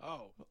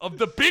of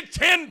the Big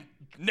Ten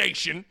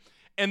nation,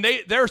 and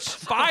they're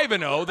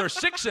 5-0, they're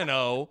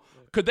 6-0.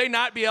 Could they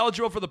not be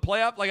eligible for the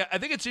playoff? Like, I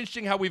think it's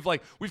interesting how we've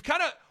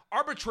kind of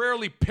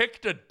arbitrarily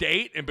picked a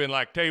date and been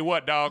like, tell you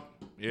what, dog,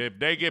 if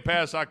they get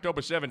past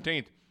October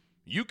 17th,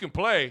 you can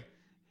play,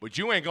 but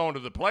you ain't going to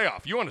the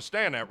playoff. You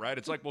understand that, right?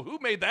 It's like, well, who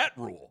made that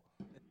rule?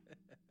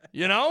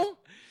 You know?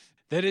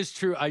 That is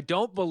true. I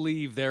don't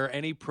believe there are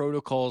any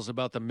protocols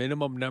about the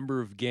minimum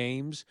number of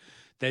games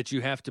that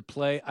you have to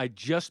play. I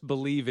just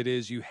believe it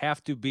is you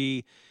have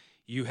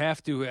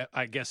to,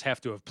 I guess,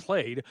 have to have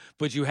played,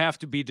 but you have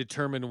to be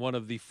determined one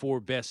of the 4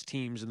 best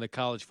teams in the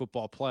college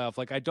football playoff.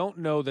 Like, I don't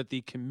know that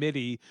the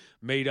committee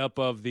made up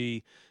of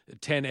the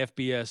 10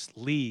 FBS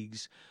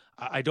leagues,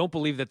 I don't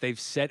believe that they've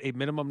set a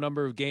minimum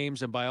number of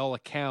games, and by all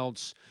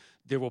accounts,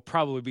 there will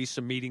probably be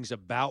some meetings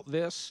about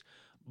this.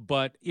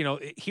 But, you know,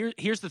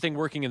 here's the thing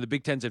working in the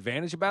Big Ten's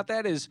advantage about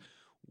that is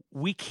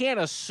we can't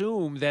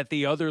assume that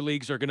the other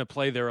leagues are going to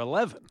play their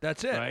 11.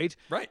 That's it. Right?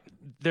 Right.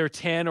 Their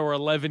 10 or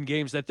 11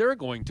 games that they're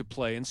going to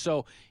play. And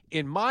so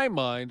in my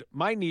mind,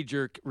 my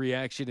knee-jerk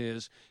reaction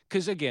is,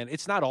 because, again,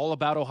 it's not all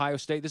about Ohio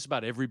State. This is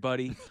about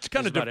everybody. It's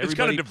kind of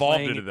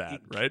devolved into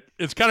that, right?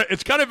 It's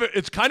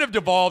kind of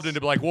devolved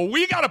into like, well,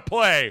 we got to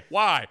play.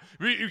 Why?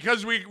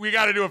 Because we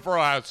got to do it for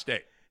Ohio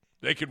State.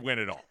 They could win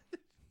it all.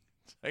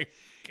 Like,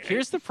 okay.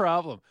 Here's the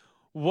problem.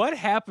 What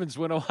happens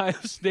when Ohio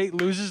State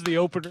loses the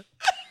opener?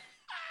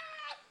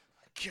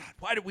 God,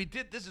 why did we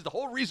did this? Is the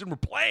whole reason we're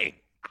playing.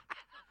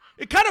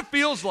 It kind of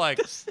feels like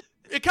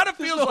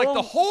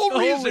the whole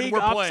reason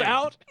we're playing.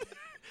 Out?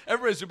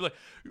 Everybody's gonna be like,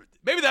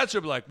 maybe that's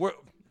gonna be like,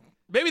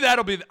 maybe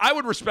that'll be. I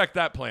would respect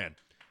that plan.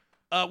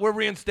 We're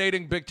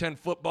reinstating Big Ten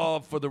football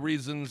for the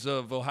reasons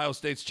of Ohio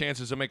State's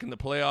chances of making the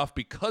playoff.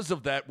 Because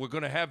of that, we're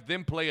going to have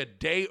them play a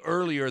day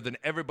earlier than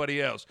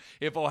everybody else.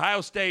 If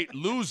Ohio State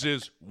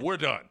loses, we're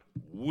done.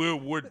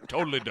 We're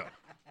totally done.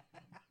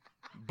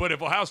 But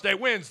if Ohio State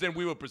wins, then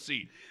we will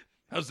proceed.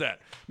 How's that?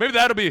 Maybe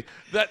that'll be.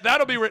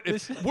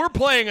 We're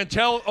playing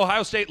until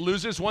Ohio State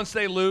loses. Once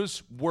they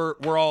lose,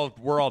 we're all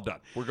done.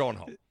 We're going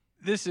home.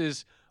 This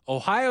is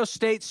Ohio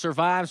State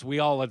survives. We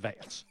all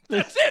advance.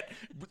 That's it.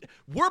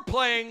 We're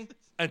playing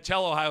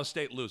until Ohio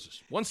State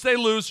loses. Once they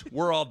lose,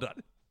 we're all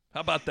done. How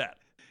about that?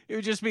 It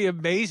would just be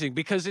amazing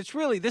because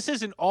this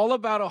isn't all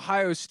about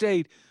Ohio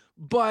State,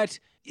 but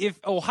if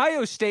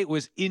Ohio State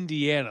was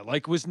Indiana,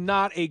 like was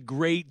not a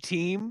great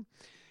team,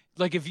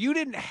 like if you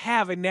didn't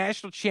have a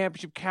national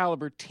championship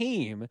caliber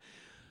team,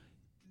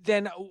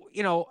 then,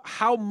 you know,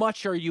 how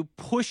much are you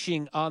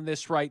pushing on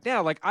this right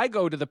now? Like I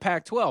go to the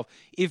Pac-12.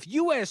 If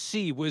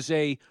USC was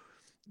a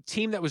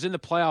team that was in the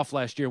playoff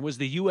last year and was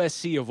the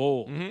USC of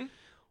old,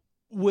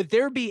 would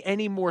there be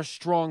any more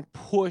strong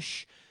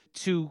push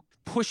to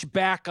push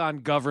back on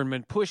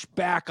government, push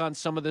back on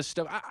some of this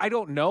stuff? I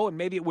don't know, and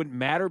maybe it wouldn't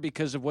matter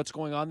because of what's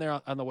going on there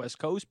on the West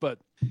Coast, but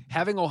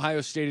having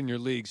Ohio State in your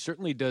league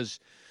certainly does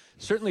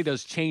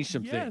change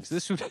some things.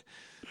 This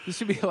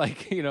would be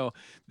like, you know,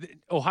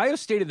 Ohio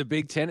State in the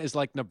Big Ten is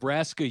like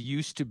Nebraska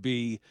used to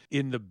be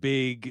in the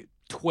Big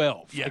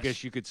 12, I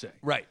guess you could say.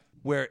 Right.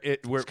 where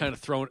it's kind of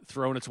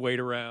thrown its weight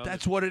around.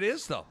 That's what it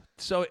is, though.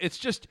 So it's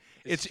just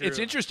it's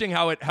interesting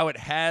how it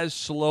has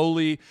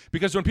slowly,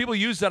 because when people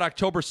use that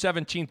October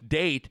 17th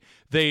date,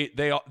 they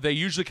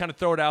usually kind of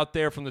throw it out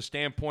there from the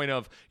standpoint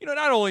of,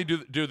 not only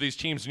do these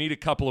teams need a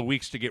couple of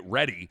weeks to get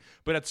ready,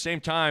 but at the same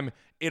time,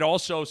 it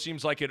also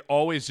seems like it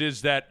always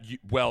is that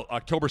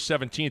October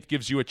 17th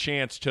gives you a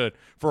chance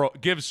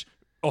gives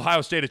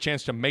Ohio State a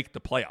chance to make the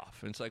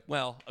playoff. And it's like,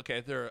 well,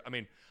 okay,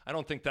 I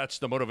don't think that's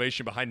the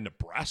motivation behind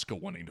Nebraska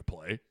wanting to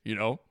play,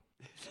 No.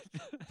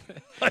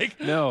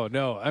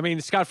 I mean,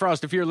 Scott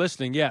Frost, if you're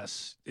listening,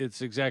 yes,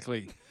 it's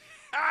exactly.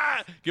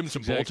 Give him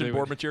some bulletin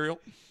board material.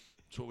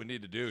 That's what we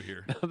need to do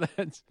here.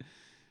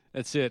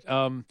 That's it.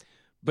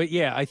 But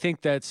yeah, I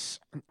think that's,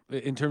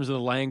 in terms of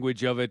the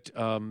language of it,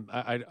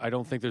 I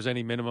don't think there's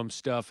any minimum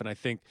stuff, and I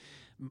think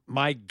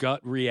my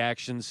gut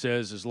reaction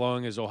says as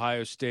long as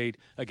Ohio State,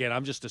 again,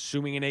 I'm just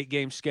assuming an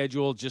 8-game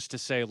schedule just to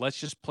say let's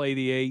just play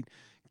the 8,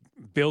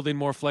 build in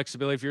more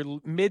flexibility. If you're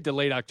mid to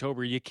late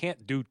October, you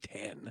can't do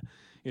 10,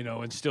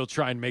 and still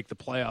try and make the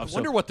playoffs. I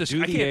wonder what this.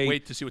 I can't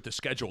wait to see what the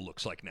schedule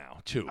looks like now,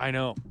 too. I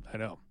know.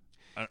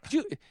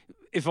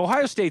 If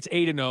Ohio State's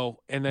 8-0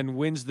 and then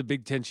wins the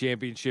Big Ten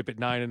championship at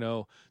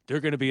 9-0, they're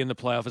going to be in the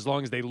playoff. As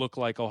long as they look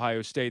like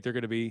Ohio State, they're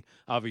going to be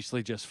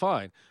obviously just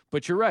fine.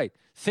 But you're right.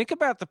 Think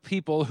about the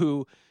people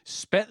who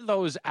spent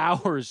those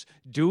hours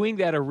doing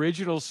that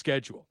original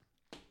schedule.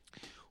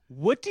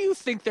 What do you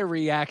think their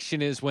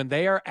reaction is when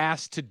they are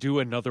asked to do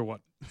another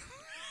one?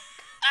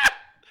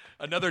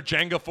 Another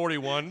Jenga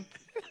 41?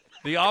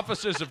 The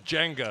offices of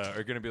Jenga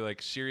are going to be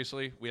like,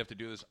 seriously? We have to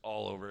do this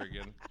all over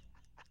again?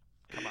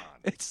 Come on.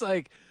 It's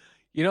like,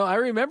 I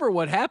remember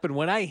what happened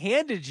when I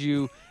handed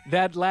you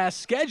that last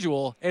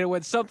schedule, and it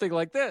went something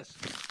like this.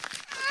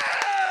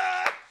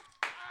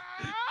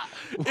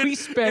 We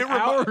spent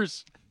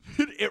hours.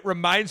 It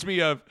reminds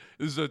me of,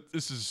 this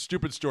is a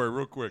stupid story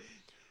real quick.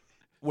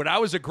 When I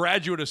was a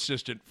graduate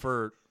assistant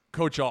for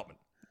Coach Altman,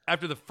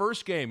 after the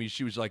first game,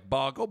 she was like,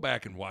 "Bob, go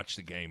back and watch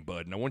the game,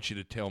 bud, and I want you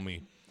to tell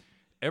me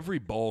every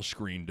ball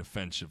screen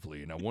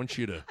defensively, and I want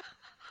you to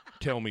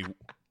tell me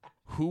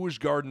who was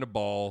guarding the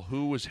ball,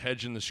 who was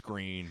hedging the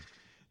screen,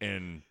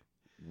 and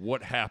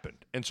what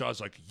happened." And so I was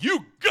like,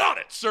 "You got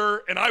it,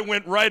 sir." And I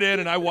went right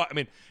in,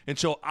 and and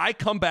so I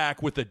come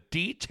back with a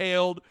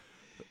detailed,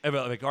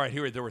 like, all right,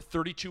 here, there were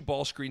 32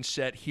 ball screens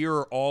set. Here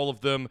are all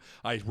of them.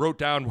 I wrote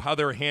down how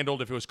they were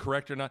handled, if it was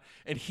correct or not.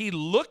 And he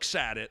looks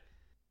at it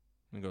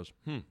and goes,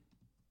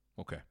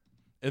 okay.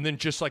 And then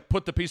just,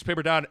 put the piece of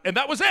paper down, and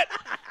that was it.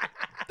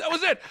 That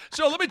was it.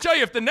 So let me tell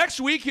you, if the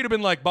next week he'd have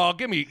been like, "Ball,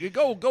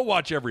 go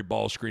watch every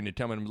ball screen," and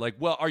tell me, I'm like,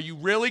 well, are you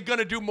really going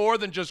to do more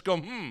than just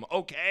go,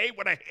 okay,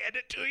 when I hand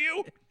it to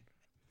you?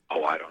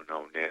 Oh, I don't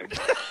know, Nick.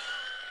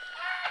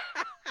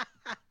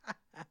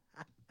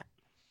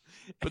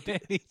 But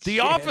the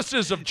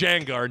offices of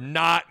Jenga are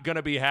not going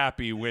to be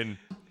happy when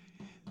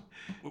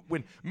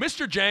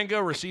Mr.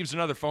 Jenga receives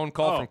another phone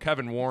call from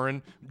Kevin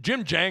Warren.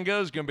 Jim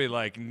Jenga is going to be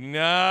like,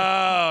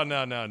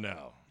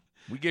 no.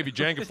 We gave you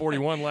Jenga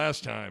 41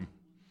 last time.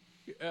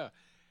 Yeah.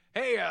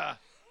 Hey,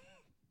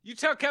 you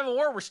tell Kevin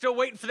Warren we're still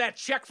waiting for that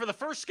check for the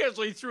first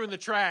schedule he threw in the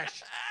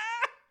trash.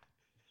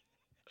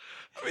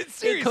 I mean,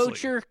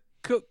 seriously.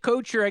 Hey,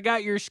 Coacher, I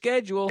got your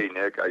schedule. Hey,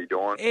 Nick, how you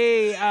doing?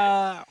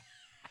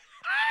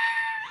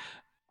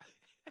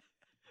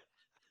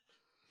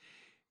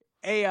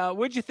 Hey,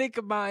 what'd you think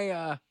of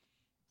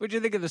what'd you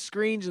think of the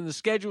screens and the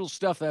schedule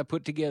stuff that I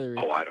put together?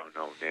 Oh, I don't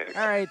know, Nick.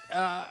 All right.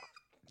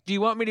 Do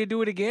you want me to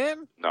do it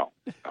again? No.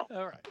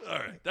 All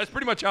right. That's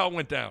pretty much how it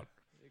went down.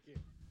 Thank you.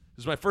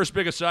 This is my first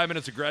big assignment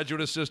as a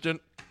graduate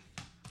assistant.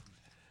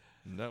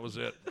 And that was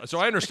it. So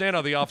I understand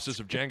how the offices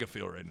of Jenga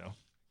feel right now.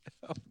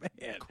 Oh,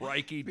 man.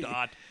 Crikey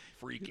dot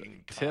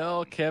freaking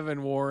Tell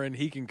Kevin Warren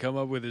he can come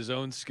up with his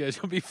own schedule.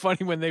 It'll be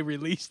funny when they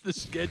release the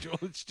schedule.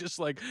 It's just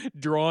like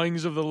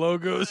drawings of the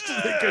logos.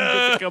 They couldn't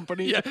get the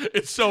company. Yeah,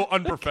 it's so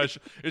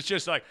unprofessional. It's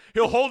just like,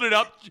 he'll hold it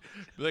up.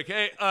 Be like,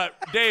 hey,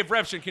 Dave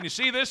Repson, can you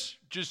see this?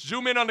 Just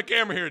zoom in on the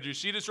camera here. Do you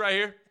see this right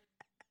here?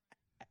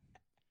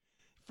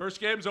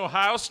 First game's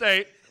Ohio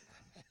State.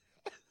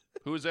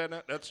 Who is that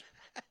now? That's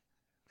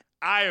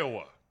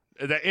Iowa.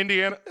 Is that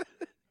Indiana?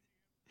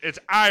 It's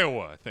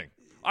Iowa, I think.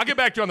 I'll get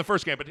back to you on the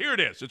first game, but here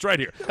it is. It's right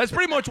here. That's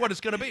pretty much what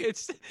it's going to be.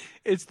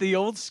 It's the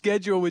old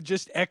schedule with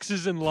just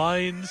X's and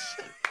lines.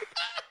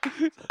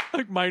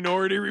 Like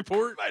Minority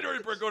Report.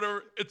 Go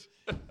to it's.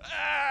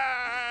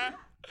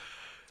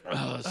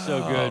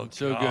 So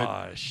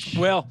good.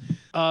 Well,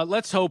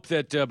 let's hope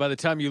that by the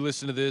time you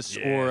listen to this,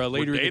 or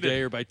later in the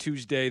day, or by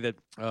Tuesday, that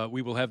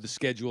we will have the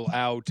schedule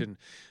out and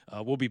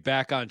we'll be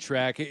back on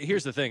track.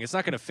 Here's the thing: it's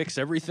not going to fix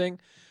everything.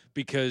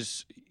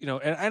 Because,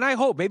 and I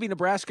hope maybe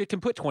Nebraska can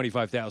put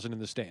 25,000 in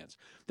the stands.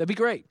 That'd be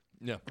great.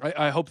 Yeah.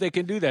 I hope they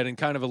can do that and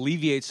kind of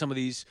alleviate some of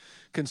these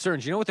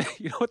concerns. You know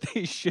what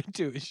they should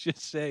do is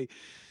just say,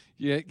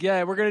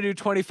 yeah, we're going to do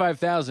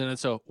 25,000. And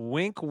so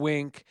wink,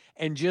 wink,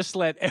 and just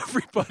let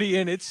everybody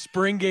in. It's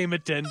spring game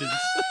attendance.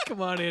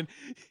 Come on in.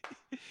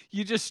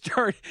 you just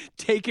start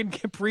taking,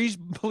 police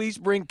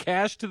bring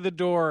cash to the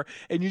door,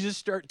 and you just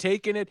start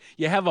taking it.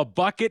 You have a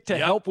bucket to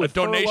help with a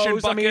donation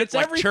furloughs. bucket, I mean, it's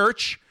like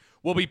church.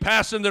 We'll be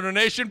passing the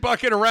donation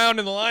bucket around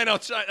in the line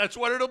outside. That's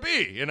what it'll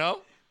be, you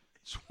know?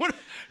 It's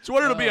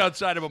what it'll be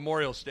outside of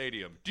Memorial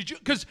Stadium. Did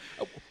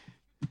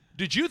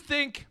you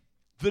think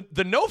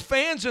the no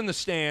fans in the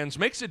stands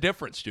makes a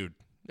difference, dude?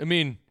 I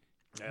mean,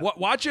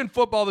 watching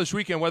football this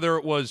weekend, whether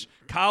it was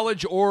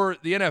college or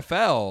the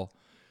NFL,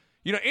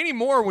 you know,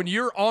 anymore when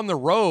you're on the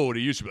road,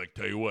 it used to be like,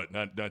 tell you what,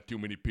 not too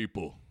many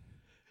people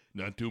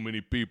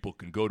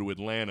can go to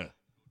Atlanta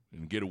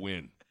and get a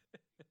win.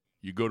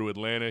 You go to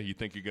Atlanta, you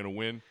think you're going to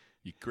win?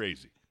 You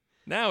crazy.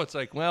 Now it's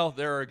like, well,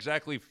 there are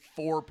exactly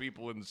 4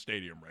 people in the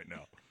stadium right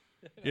now.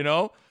 You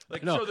know?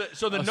 Like, no,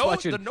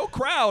 the no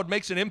crowd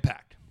makes an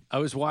impact. I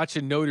was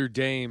watching Notre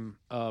Dame,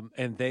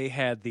 and they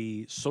had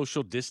the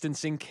social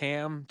distancing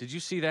cam. Did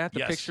you see that? The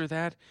Yes. picture of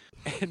that?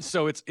 And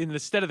so it's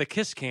instead of the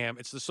kiss cam,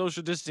 it's the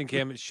social distancing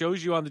cam. It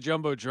shows you on the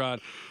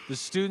Jumbotron. The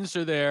students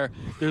are there.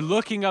 They're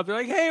looking up. They're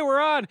like, hey, we're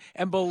on.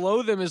 And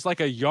below them is like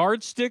a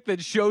yardstick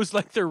that shows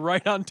like they're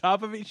right on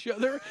top of each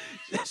other.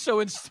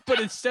 But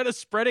instead of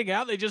spreading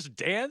out, they just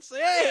dance.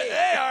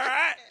 Hey, all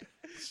right.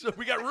 So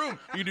we got room.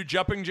 You can do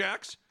jumping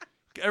jacks.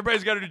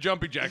 Everybody's got to do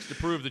jumping jacks to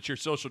prove that you're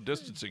social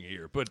distancing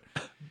here. But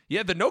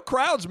yeah, the no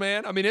crowds,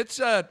 man. I mean, it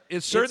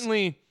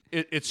certainly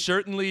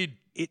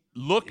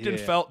looked and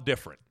felt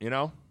different. You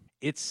know,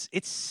 it's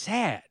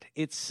sad.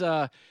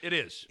 it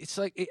is. It's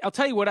like, I'll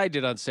tell you what I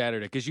did on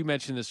Saturday, because you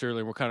mentioned this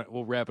earlier.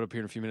 We'll wrap it up here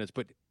in a few minutes.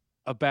 But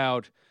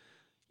about,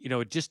 you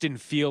know, it just didn't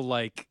feel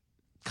like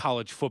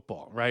college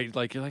football, right?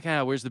 Like you're like,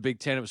 where's the Big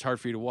Ten? It was hard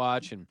for you to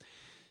watch. And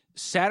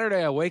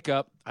Saturday, I wake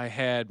up. I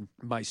had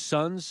my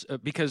sons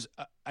because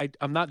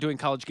I'm not doing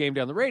College Game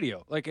Day on the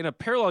radio. Like in a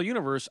parallel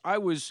universe, I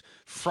was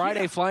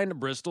Friday flying to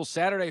Bristol,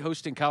 Saturday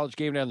hosting College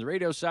Game Day on the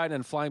radio side,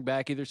 and flying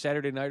back either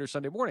Saturday night or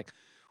Sunday morning.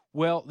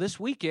 Well, this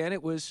weekend there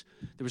was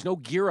no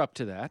gear up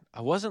to that.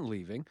 I wasn't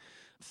leaving.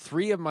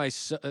 3 of my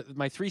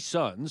 3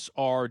 sons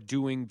are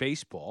doing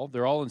baseball.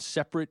 They're all in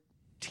separate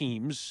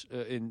teams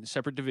in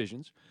separate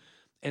divisions,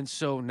 and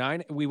so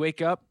we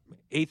wake up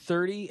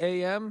 8:30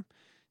 a.m.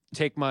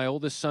 Take my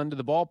oldest son to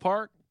the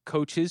ballpark,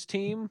 coach his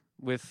team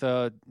with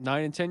 9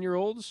 and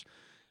 10-year-olds.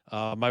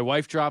 My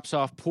wife drops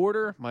off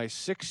Porter, my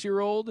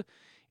 6-year-old,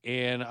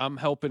 and I'm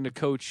helping to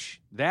coach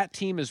that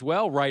team as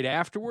well right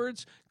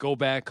afterwards. Go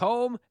back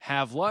home,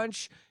 have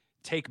lunch,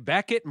 take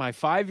Beckett, my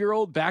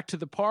 5-year-old, back to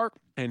the park,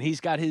 and he's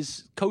got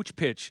his coach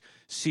pitch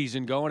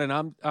season going,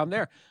 and I'm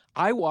there.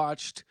 I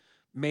watched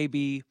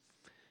maybe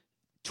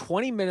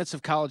 20 minutes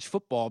of college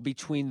football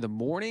between the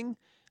morning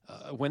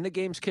when the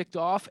game's kicked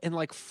off and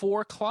like 4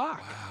 o'clock.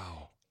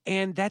 Wow.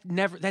 And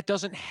that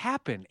doesn't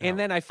happen. No. And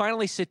then I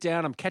finally sit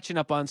down, I'm catching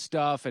up on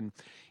stuff, and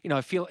you know,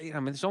 I feel,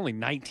 there's only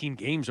 19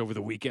 games over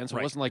the weekend, so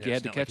it wasn't like you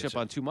had to catch up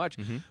on too much.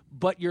 Mm-hmm.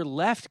 But you're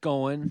left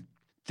going,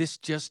 this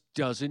just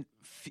doesn't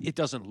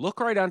look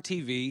right on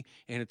TV,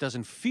 and it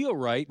doesn't feel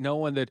right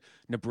knowing that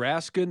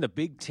Nebraska and the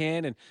Big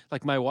Ten, and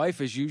like my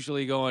wife is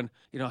usually going,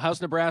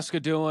 how's Nebraska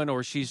doing?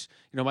 Or she's,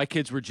 my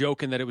kids were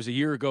joking that it was a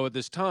year ago at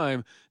this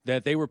time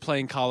that they were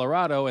playing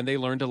Colorado and they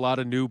learned a lot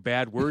of new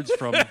bad words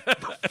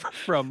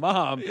from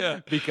mom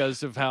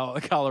because of how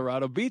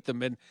Colorado beat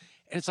them. And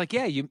it's like,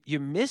 you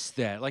miss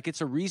that. Like, it's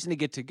a reason to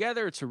get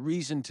together. It's a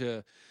reason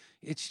to,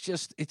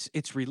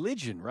 it's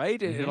religion, right?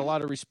 Mm-hmm. In a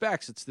lot of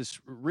respects, it's this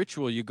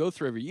ritual you go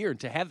through every year, and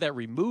to have that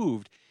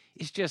removed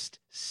is just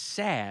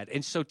sad.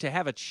 And so to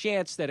have a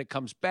chance that it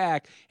comes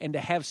back and to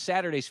have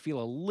Saturdays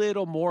feel a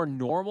little more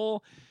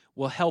normal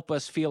will help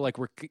us feel like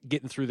we're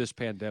getting through this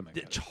pandemic.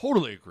 I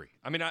totally agree.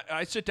 I mean,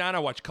 I sit down, I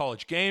watch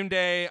College Game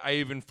Day. I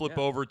even flip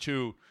over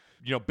to,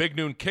 Big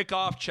Noon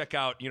Kickoff, check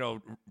out,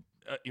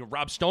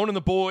 Rob Stone and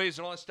the boys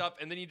and all that stuff.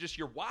 And then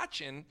you're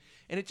watching,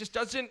 and it just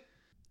doesn't.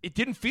 It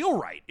didn't feel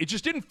right. It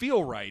just didn't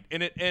feel right.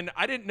 And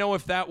I didn't know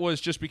if that was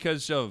just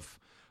because of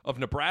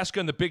Nebraska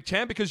and the Big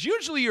Ten, because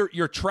usually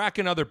you're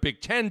tracking other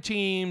Big Ten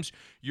teams,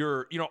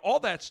 all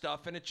that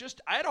stuff. And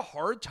I had a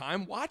hard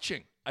time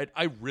watching.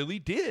 I really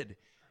did.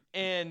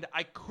 And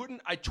I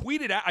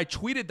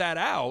tweeted that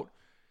out.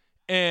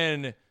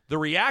 And the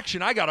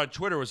reaction I got on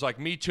Twitter was like,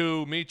 me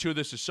too.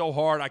 This is so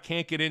hard. I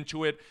can't get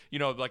into it.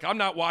 Like, I'm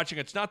not watching.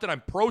 It's not that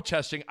I'm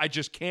protesting. I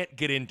just can't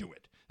get into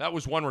it. That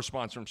was one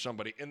response from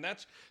somebody, and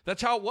that's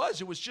how it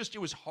was. It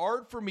was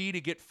hard for me to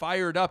get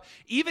fired up,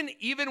 even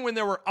when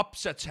there were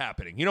upsets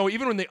happening.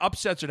 Even when the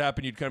upsets would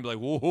happen, you'd kind of be like,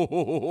 whoa, whoa,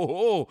 whoa, whoa,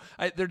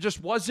 whoa. There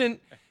just wasn't,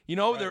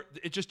 right.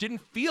 It just didn't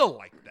feel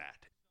like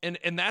that,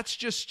 and that's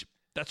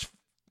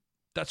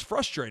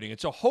frustrating. And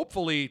so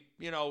hopefully,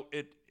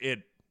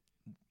 it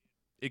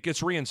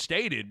gets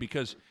reinstated,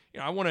 because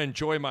I want to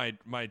enjoy my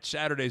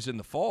Saturdays in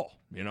the fall.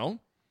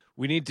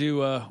 We need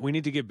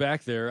to get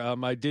back there.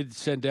 I did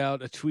send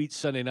out a tweet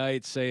Sunday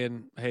night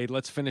saying, hey,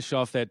 let's finish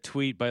off that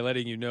tweet by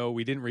letting you know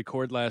we didn't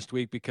record last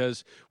week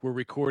because we're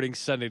recording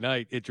Sunday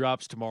night. It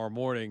drops tomorrow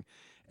morning.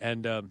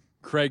 And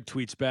Craig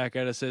tweets back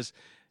at us, says,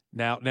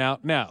 now,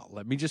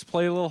 let me just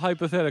play a little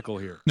hypothetical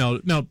here. Now,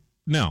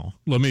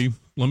 let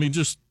me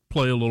just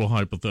play a little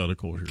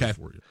hypothetical here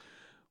for you.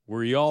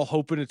 Were you all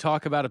hoping to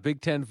talk about a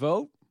Big Ten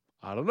vote?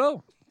 I don't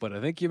know, but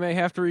I think you may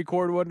have to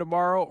record one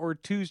tomorrow or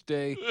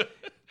Tuesday,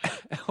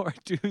 or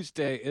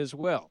Tuesday as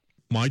well.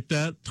 Might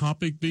that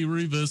topic be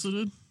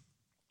revisited?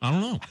 I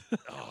don't know.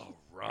 Oh,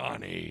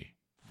 Ronnie.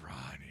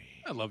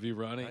 I love you,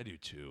 Ronnie. I do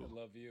too. I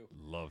love you.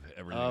 Love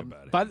everything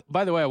about it.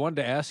 By the way, I wanted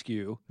to ask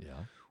you. Yeah.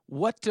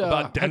 What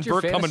about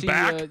Denver coming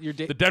back?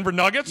 The Denver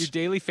Nuggets? Your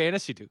daily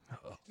fantasy do.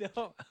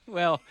 No,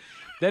 well,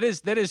 that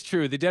is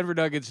true. The Denver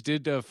Nuggets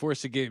did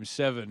force a Game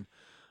 7.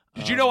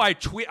 Did you know I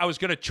was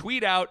going to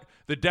tweet out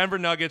the Denver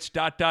Nuggets ...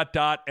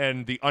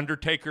 and the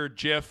Undertaker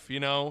GIF,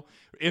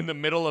 in the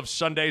middle of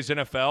Sunday's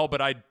NFL,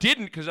 but I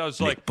didn't because I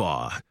was Nick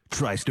Bahe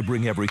tries to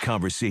bring every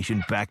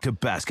conversation back to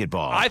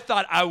basketball. I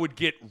thought I would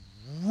get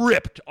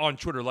ripped on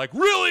Twitter, like,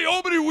 really,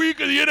 opening week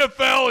of the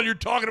NFL, and you're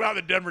talking about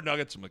the Denver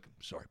Nuggets. I'm like,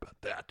 I'm sorry about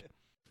that.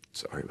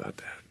 Sorry about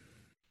that.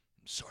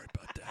 I'm sorry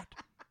about that.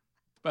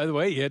 By the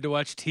way, you had to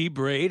watch T.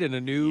 Braid in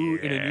a new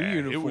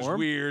uniform. It was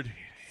weird.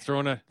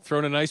 Throwing a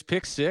nice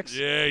pick six.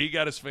 Yeah, he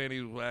got his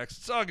fanny waxed.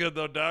 It's all good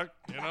though, Doc.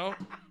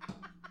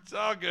 It's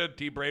all good.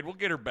 T. Braid, we'll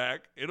get her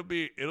back. It'll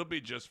be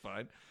just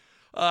fine.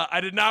 I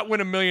did not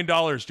win $1 million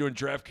doing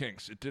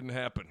DraftKings. It didn't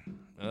happen.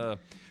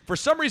 For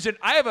some reason,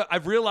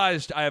 I've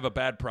realized I have a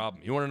bad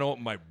problem. You want to know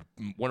what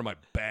one of my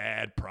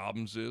bad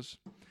problems is?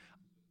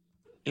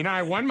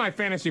 I won my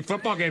fantasy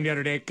football game the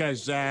other day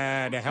because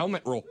the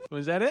helmet rule.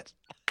 Was that it?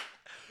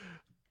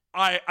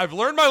 I've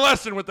learned my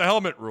lesson with the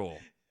helmet rule,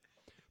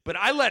 but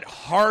I let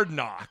Hard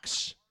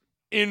Knocks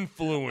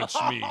influence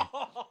me.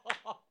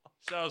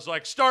 So I was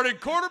like, starting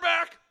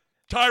quarterback,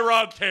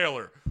 Tyrod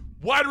Taylor.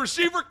 Wide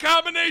receiver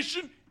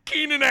combination,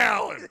 Keenan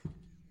Allen.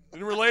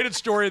 In a related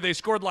story, they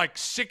scored like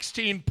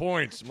 16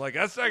 points. I'm like,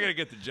 that's not going to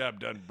get the job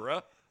done,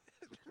 bruh.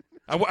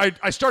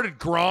 I started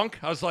Gronk.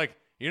 I was like,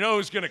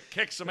 who's going to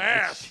kick some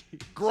ass?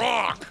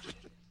 Gronk.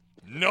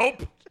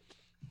 Nope.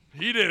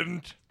 He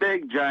didn't.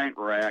 Big giant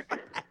rack.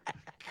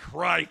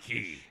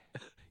 Crikey.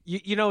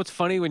 It's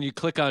funny when you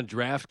click on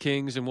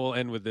DraftKings, and we'll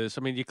end with this.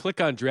 I mean, you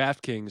click on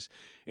DraftKings,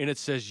 and it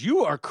says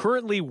you are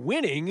currently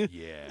winning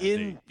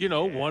in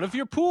one of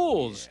your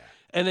pools. Yeah.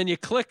 And then you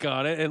click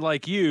on it, and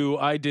like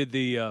I did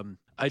the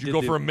Did you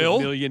go for a mill?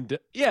 The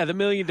 $1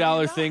 million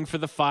thing for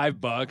the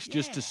 $5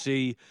 just to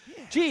see.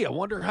 Gee, I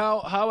wonder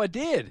how I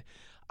did.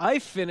 I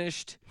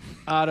finished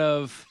out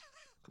of,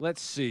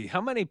 let's see,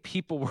 how many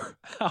people were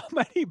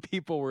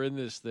in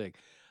this thing?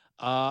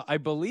 I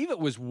believe it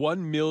was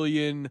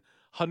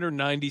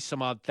 1,190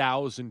 some odd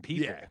thousand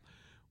people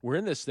were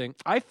in this thing.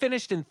 I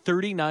finished in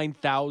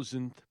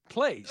 39,000th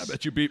place. I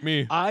bet you beat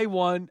me. I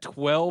won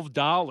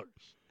 $12.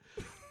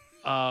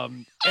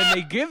 And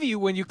they give you,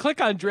 when you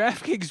click on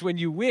DraftKings when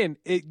you win,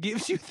 it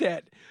gives you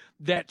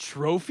that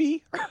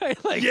trophy,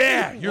 right? Like,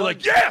 you're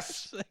like,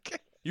 yes!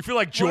 You feel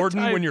like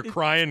Jordan when you're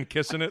crying,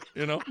 kissing it,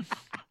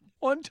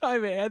 One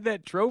time I had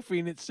that trophy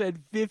and it said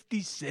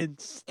 50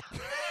 cents.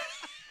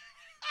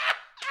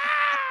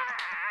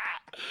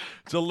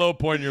 It's a low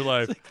point in your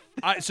life.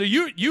 I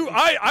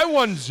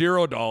won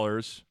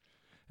 $0,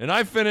 and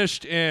I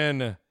finished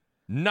in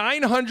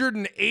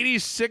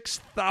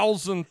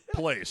 986,000th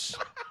place.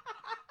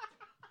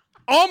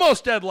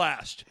 Almost dead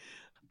last.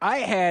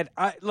 I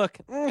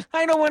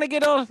don't want to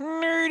get all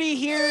nerdy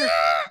here.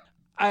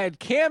 I had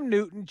Cam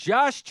Newton,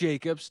 Josh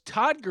Jacobs,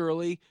 Todd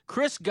Gurley,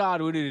 Chris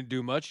Godwin didn't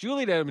do much.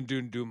 Julian Edelman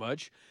didn't do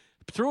much.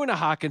 Threw in a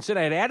Hawkinson.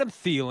 I had Adam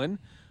Thielen.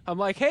 I'm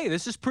like, hey,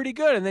 this is pretty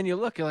good. And then you're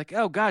like,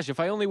 oh gosh, if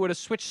I only would have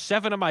switched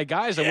 7 of my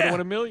guys, I would have won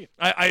 $1 million.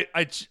 I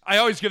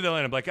always give that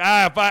line. I'm like, if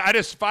I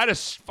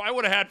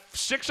would have had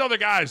 6 other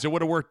guys, it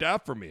would have worked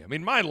out for me. I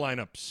mean, my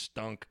lineup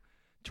stunk.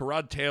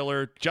 Tyrod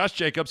Taylor, Josh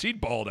Jacobs, he'd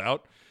balled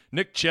out.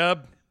 Nick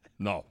Chubb,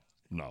 no.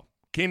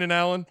 Keenan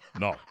Allen,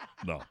 no.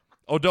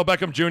 Odell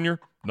Beckham Jr.,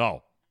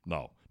 no.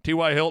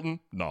 T.Y. Hilton,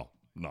 no.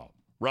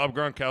 Rob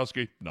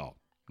Gronkowski, no.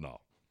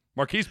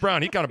 Marquise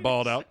Brown, he kind of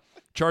balled out.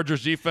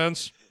 Chargers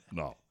defense,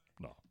 no.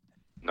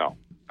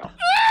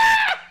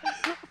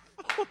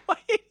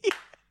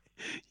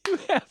 You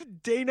have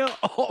Dana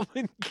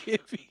Altman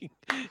giving.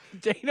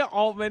 Dana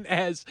Altman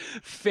as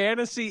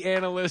fantasy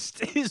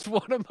analyst is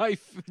one of my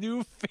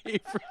new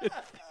favorite things.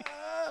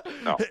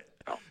 No.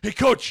 Hey,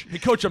 Coach,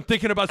 I'm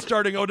thinking about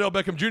starting Odell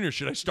Beckham Jr.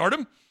 Should I start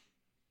him?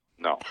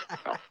 No.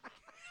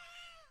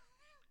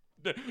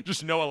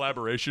 Just no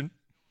elaboration.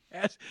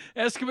 Ask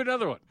him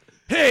another one.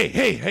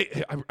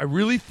 Hey, I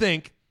really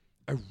think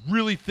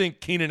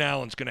Keenan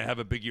Allen's going to have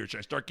a big year. Should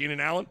I start Keenan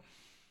Allen?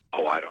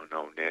 Oh, I don't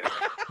know, Nick.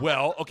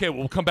 Well, okay,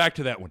 we'll come back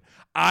to that one.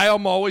 I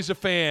am always a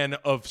fan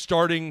of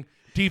starting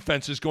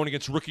defenses going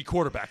against rookie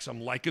quarterbacks.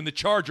 I'm liking the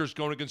Chargers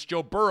going against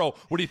Joe Burrow.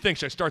 What do you think?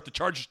 Should I start the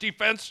Chargers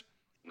defense?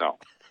 No.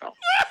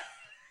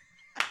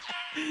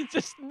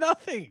 Just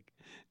nothing.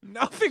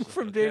 Nothing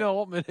from Dana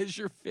Altman as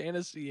your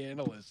fantasy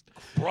analyst.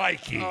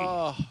 Crikey.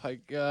 Oh, my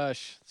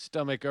gosh.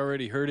 Stomach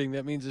already hurting.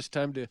 That means it's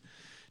time to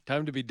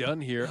time to be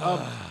done here.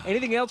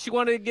 Anything else you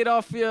want to get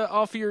off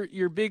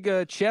your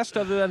big chest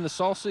other than the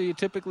salsa you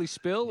typically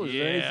spill? Is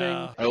there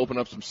anything? I open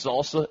up some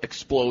salsa,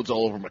 explodes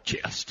all over my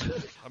chest.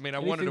 I mean, I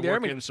wanted to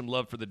work in some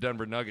love for the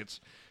Denver Nuggets.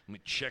 Let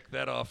me check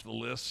that off the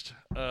list.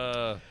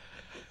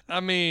 I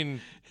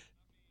mean,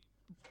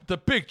 the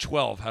Big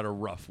 12 had a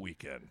rough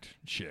weekend,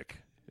 Chick.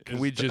 Can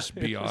we just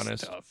be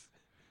honest? Tough.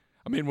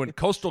 I mean, when the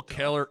Coastal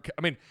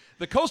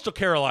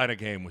Carolina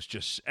game was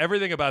just,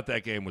 everything about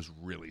that game was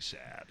really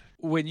sad.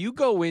 When you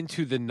go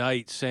into the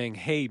night saying,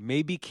 hey,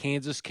 maybe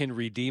Kansas can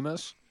redeem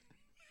us,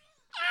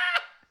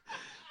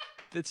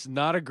 that's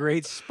not a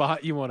great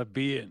spot you want to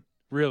be in,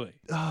 really.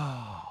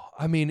 Oh,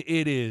 I mean,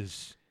 it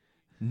is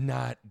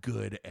not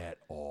good at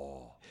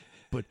all.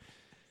 But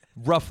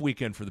rough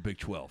weekend for the Big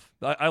 12.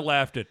 I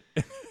laughed at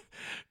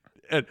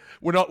and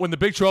when the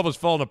Big 12 was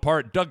falling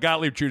apart, Doug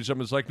Gottlieb treated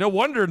someone as like, no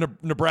wonder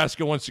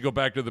Nebraska wants to go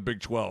back to the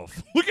Big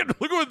 12. Look at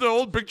what the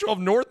old Big 12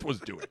 North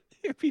was doing.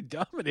 He'd be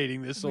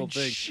dominating this whole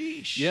thing.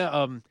 Sheesh.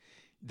 Yeah,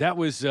 that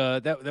was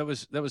that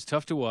was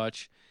tough to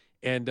watch,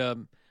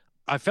 and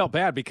I felt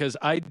bad because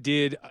I've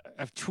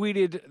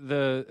tweeted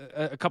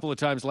a couple of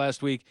times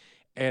last week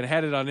and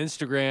had it on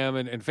Instagram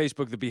and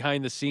Facebook, the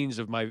behind the scenes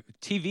of my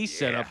TV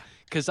setup,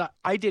 because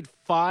I did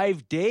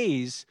 5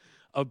 days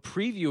of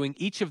previewing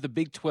each of the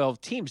Big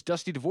 12 teams.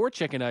 Dusty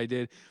Dvorak and I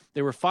did.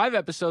 There were 5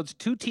 episodes,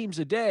 2 teams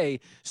a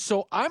day.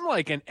 So I'm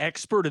like an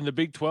expert in the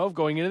Big 12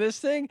 going into this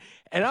thing.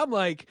 And I'm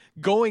like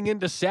going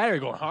into Saturday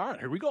going, all right,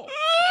 here we go.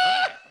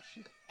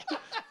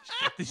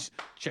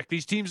 Check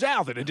these teams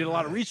out that I did a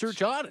lot of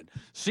research on and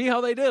see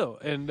how they do.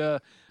 And are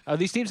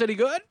these teams any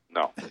good?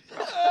 No.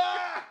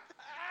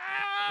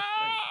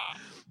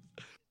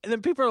 And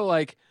then people are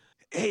like,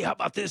 hey, how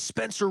about this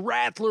Spencer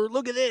Rattler?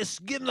 Look at this.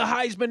 Give him the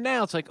Heisman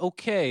now. It's like,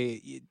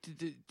 okay,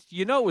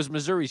 you know it was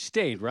Missouri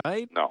State,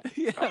 right? No.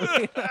 Yeah, I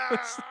mean,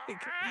 like,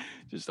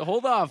 just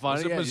hold off on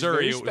it. It was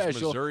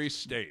Missouri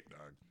State,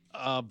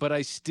 dog. But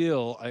I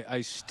still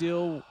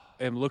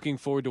am looking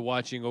forward to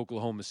watching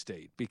Oklahoma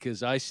State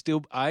because I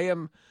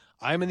am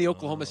in the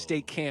Oklahoma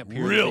State camp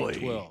here in the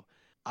Big 12.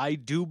 I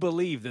do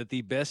believe that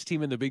the best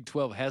team in the Big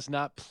 12 has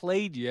not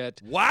played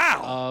yet.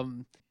 Wow.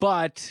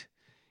 But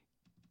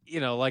you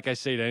know, like I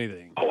say to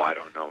anything. Oh, I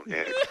don't know,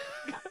 Nick.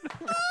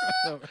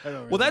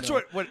 Well, that's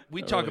what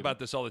we talk about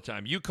this all the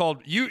time. You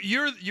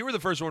were the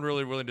first one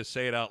really willing to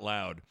say it out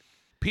loud.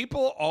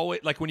 People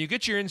always, like when you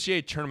get your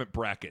NCAA tournament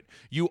bracket,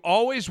 you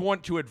always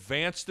want to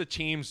advance the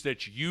teams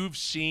that you've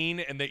seen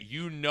and that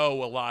you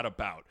know a lot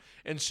about.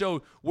 And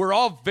so we're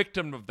all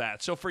victim of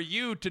that. So for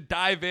you to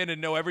dive in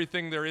and know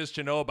everything there is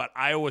to know about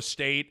Iowa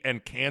State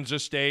and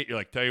Kansas State, you're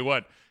like, tell you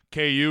what,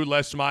 KU,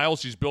 Les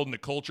Miles, he's building the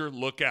culture,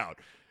 look out.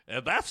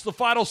 And that's the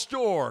final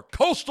score.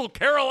 Coastal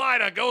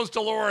Carolina goes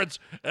to Lawrence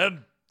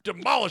and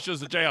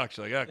demolishes the Jayhawks.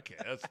 Like, okay,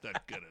 that's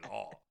not good at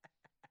all.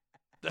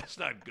 That's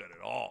not good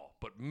at all.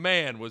 But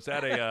man, was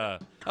that a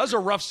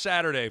rough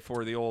Saturday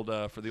for the old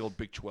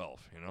Big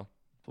 12, you know?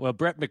 Well,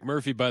 Brett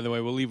McMurphy, by the way,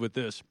 we'll leave with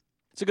this.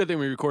 It's a good thing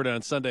we recorded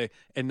on Sunday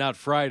and not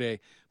Friday.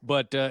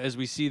 But as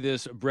we see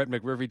this, Brett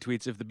McMurphy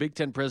tweets, if the Big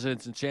Ten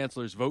presidents and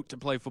chancellors vote to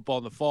play football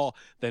in the fall,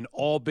 then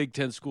all Big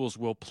Ten schools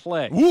will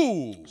play.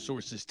 Ooh.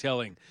 Sources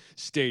telling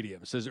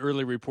Stadium. Says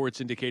early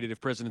reports indicated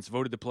if presidents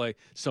voted to play,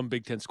 some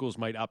Big Ten schools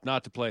might opt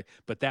not to play,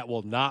 but that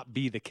will not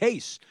be the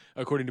case,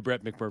 according to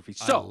Brett McMurphy.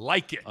 So, I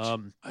like it.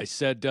 I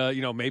said,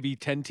 maybe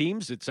 10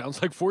 teams. It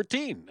sounds like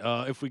 14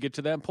 if we get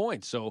to that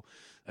point. So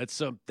that's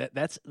so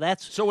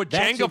would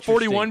Jenga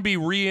 41 be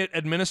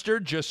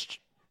re-administered? Just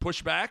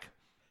push back?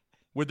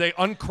 Would they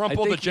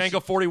uncrumple the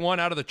Jenga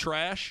 41 out of the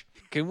trash?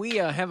 Can we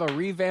have a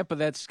revamp of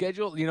that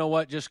schedule? You know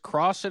what? Just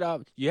cross it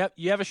out. You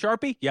have a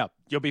Sharpie? Yeah,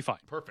 you'll be fine.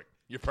 Perfect.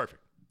 You're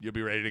perfect. You'll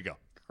be ready to go.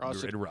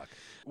 Ready to rock.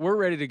 We're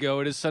ready to go.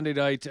 It is Sunday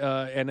night,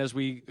 and as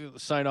we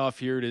sign off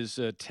here, it is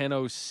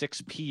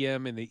 10:06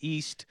 p.m. in the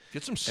East.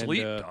 Get some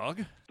sleep,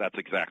 dog. That's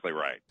exactly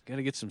right. Got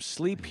to get some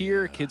sleep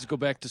here. Kids go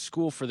back to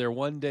school for their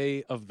one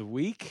day of the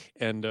week.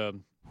 And,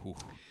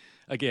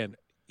 again,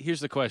 here's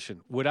the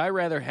question. Would I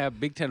rather have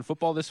Big Ten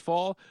football this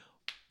fall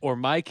or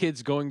my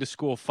kids going to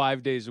school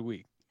 5 days a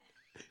week?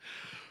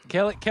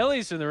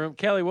 Kelly's in the room.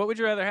 Kelly, what would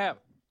you rather have?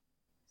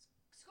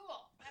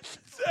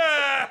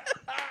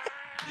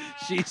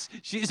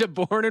 She's a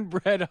born and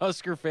bred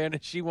Husker fan,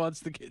 and she wants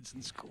the kids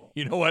in school.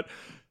 You know what?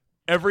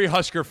 Every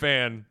Husker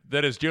fan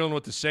that is dealing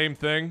with the same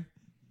thing,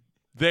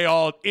 they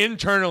all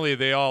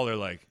are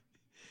like,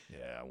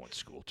 yeah, I want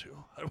school too.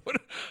 I want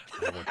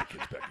the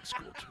kids back in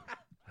school too.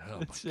 Oh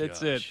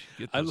that's it.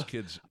 Get those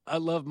kids. I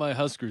love my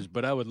Huskers,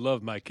 but I would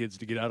love my kids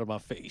to get out of my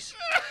face.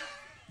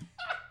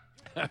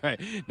 All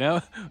right,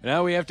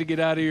 now we have to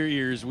get out of your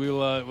ears.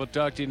 We'll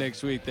talk to you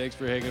next week. Thanks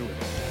for hanging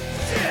with us.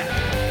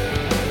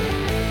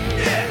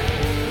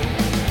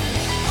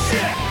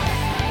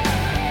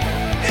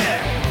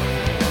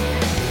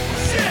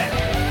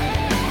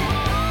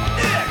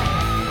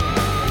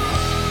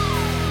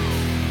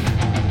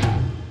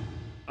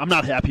 I'm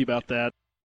not happy about that.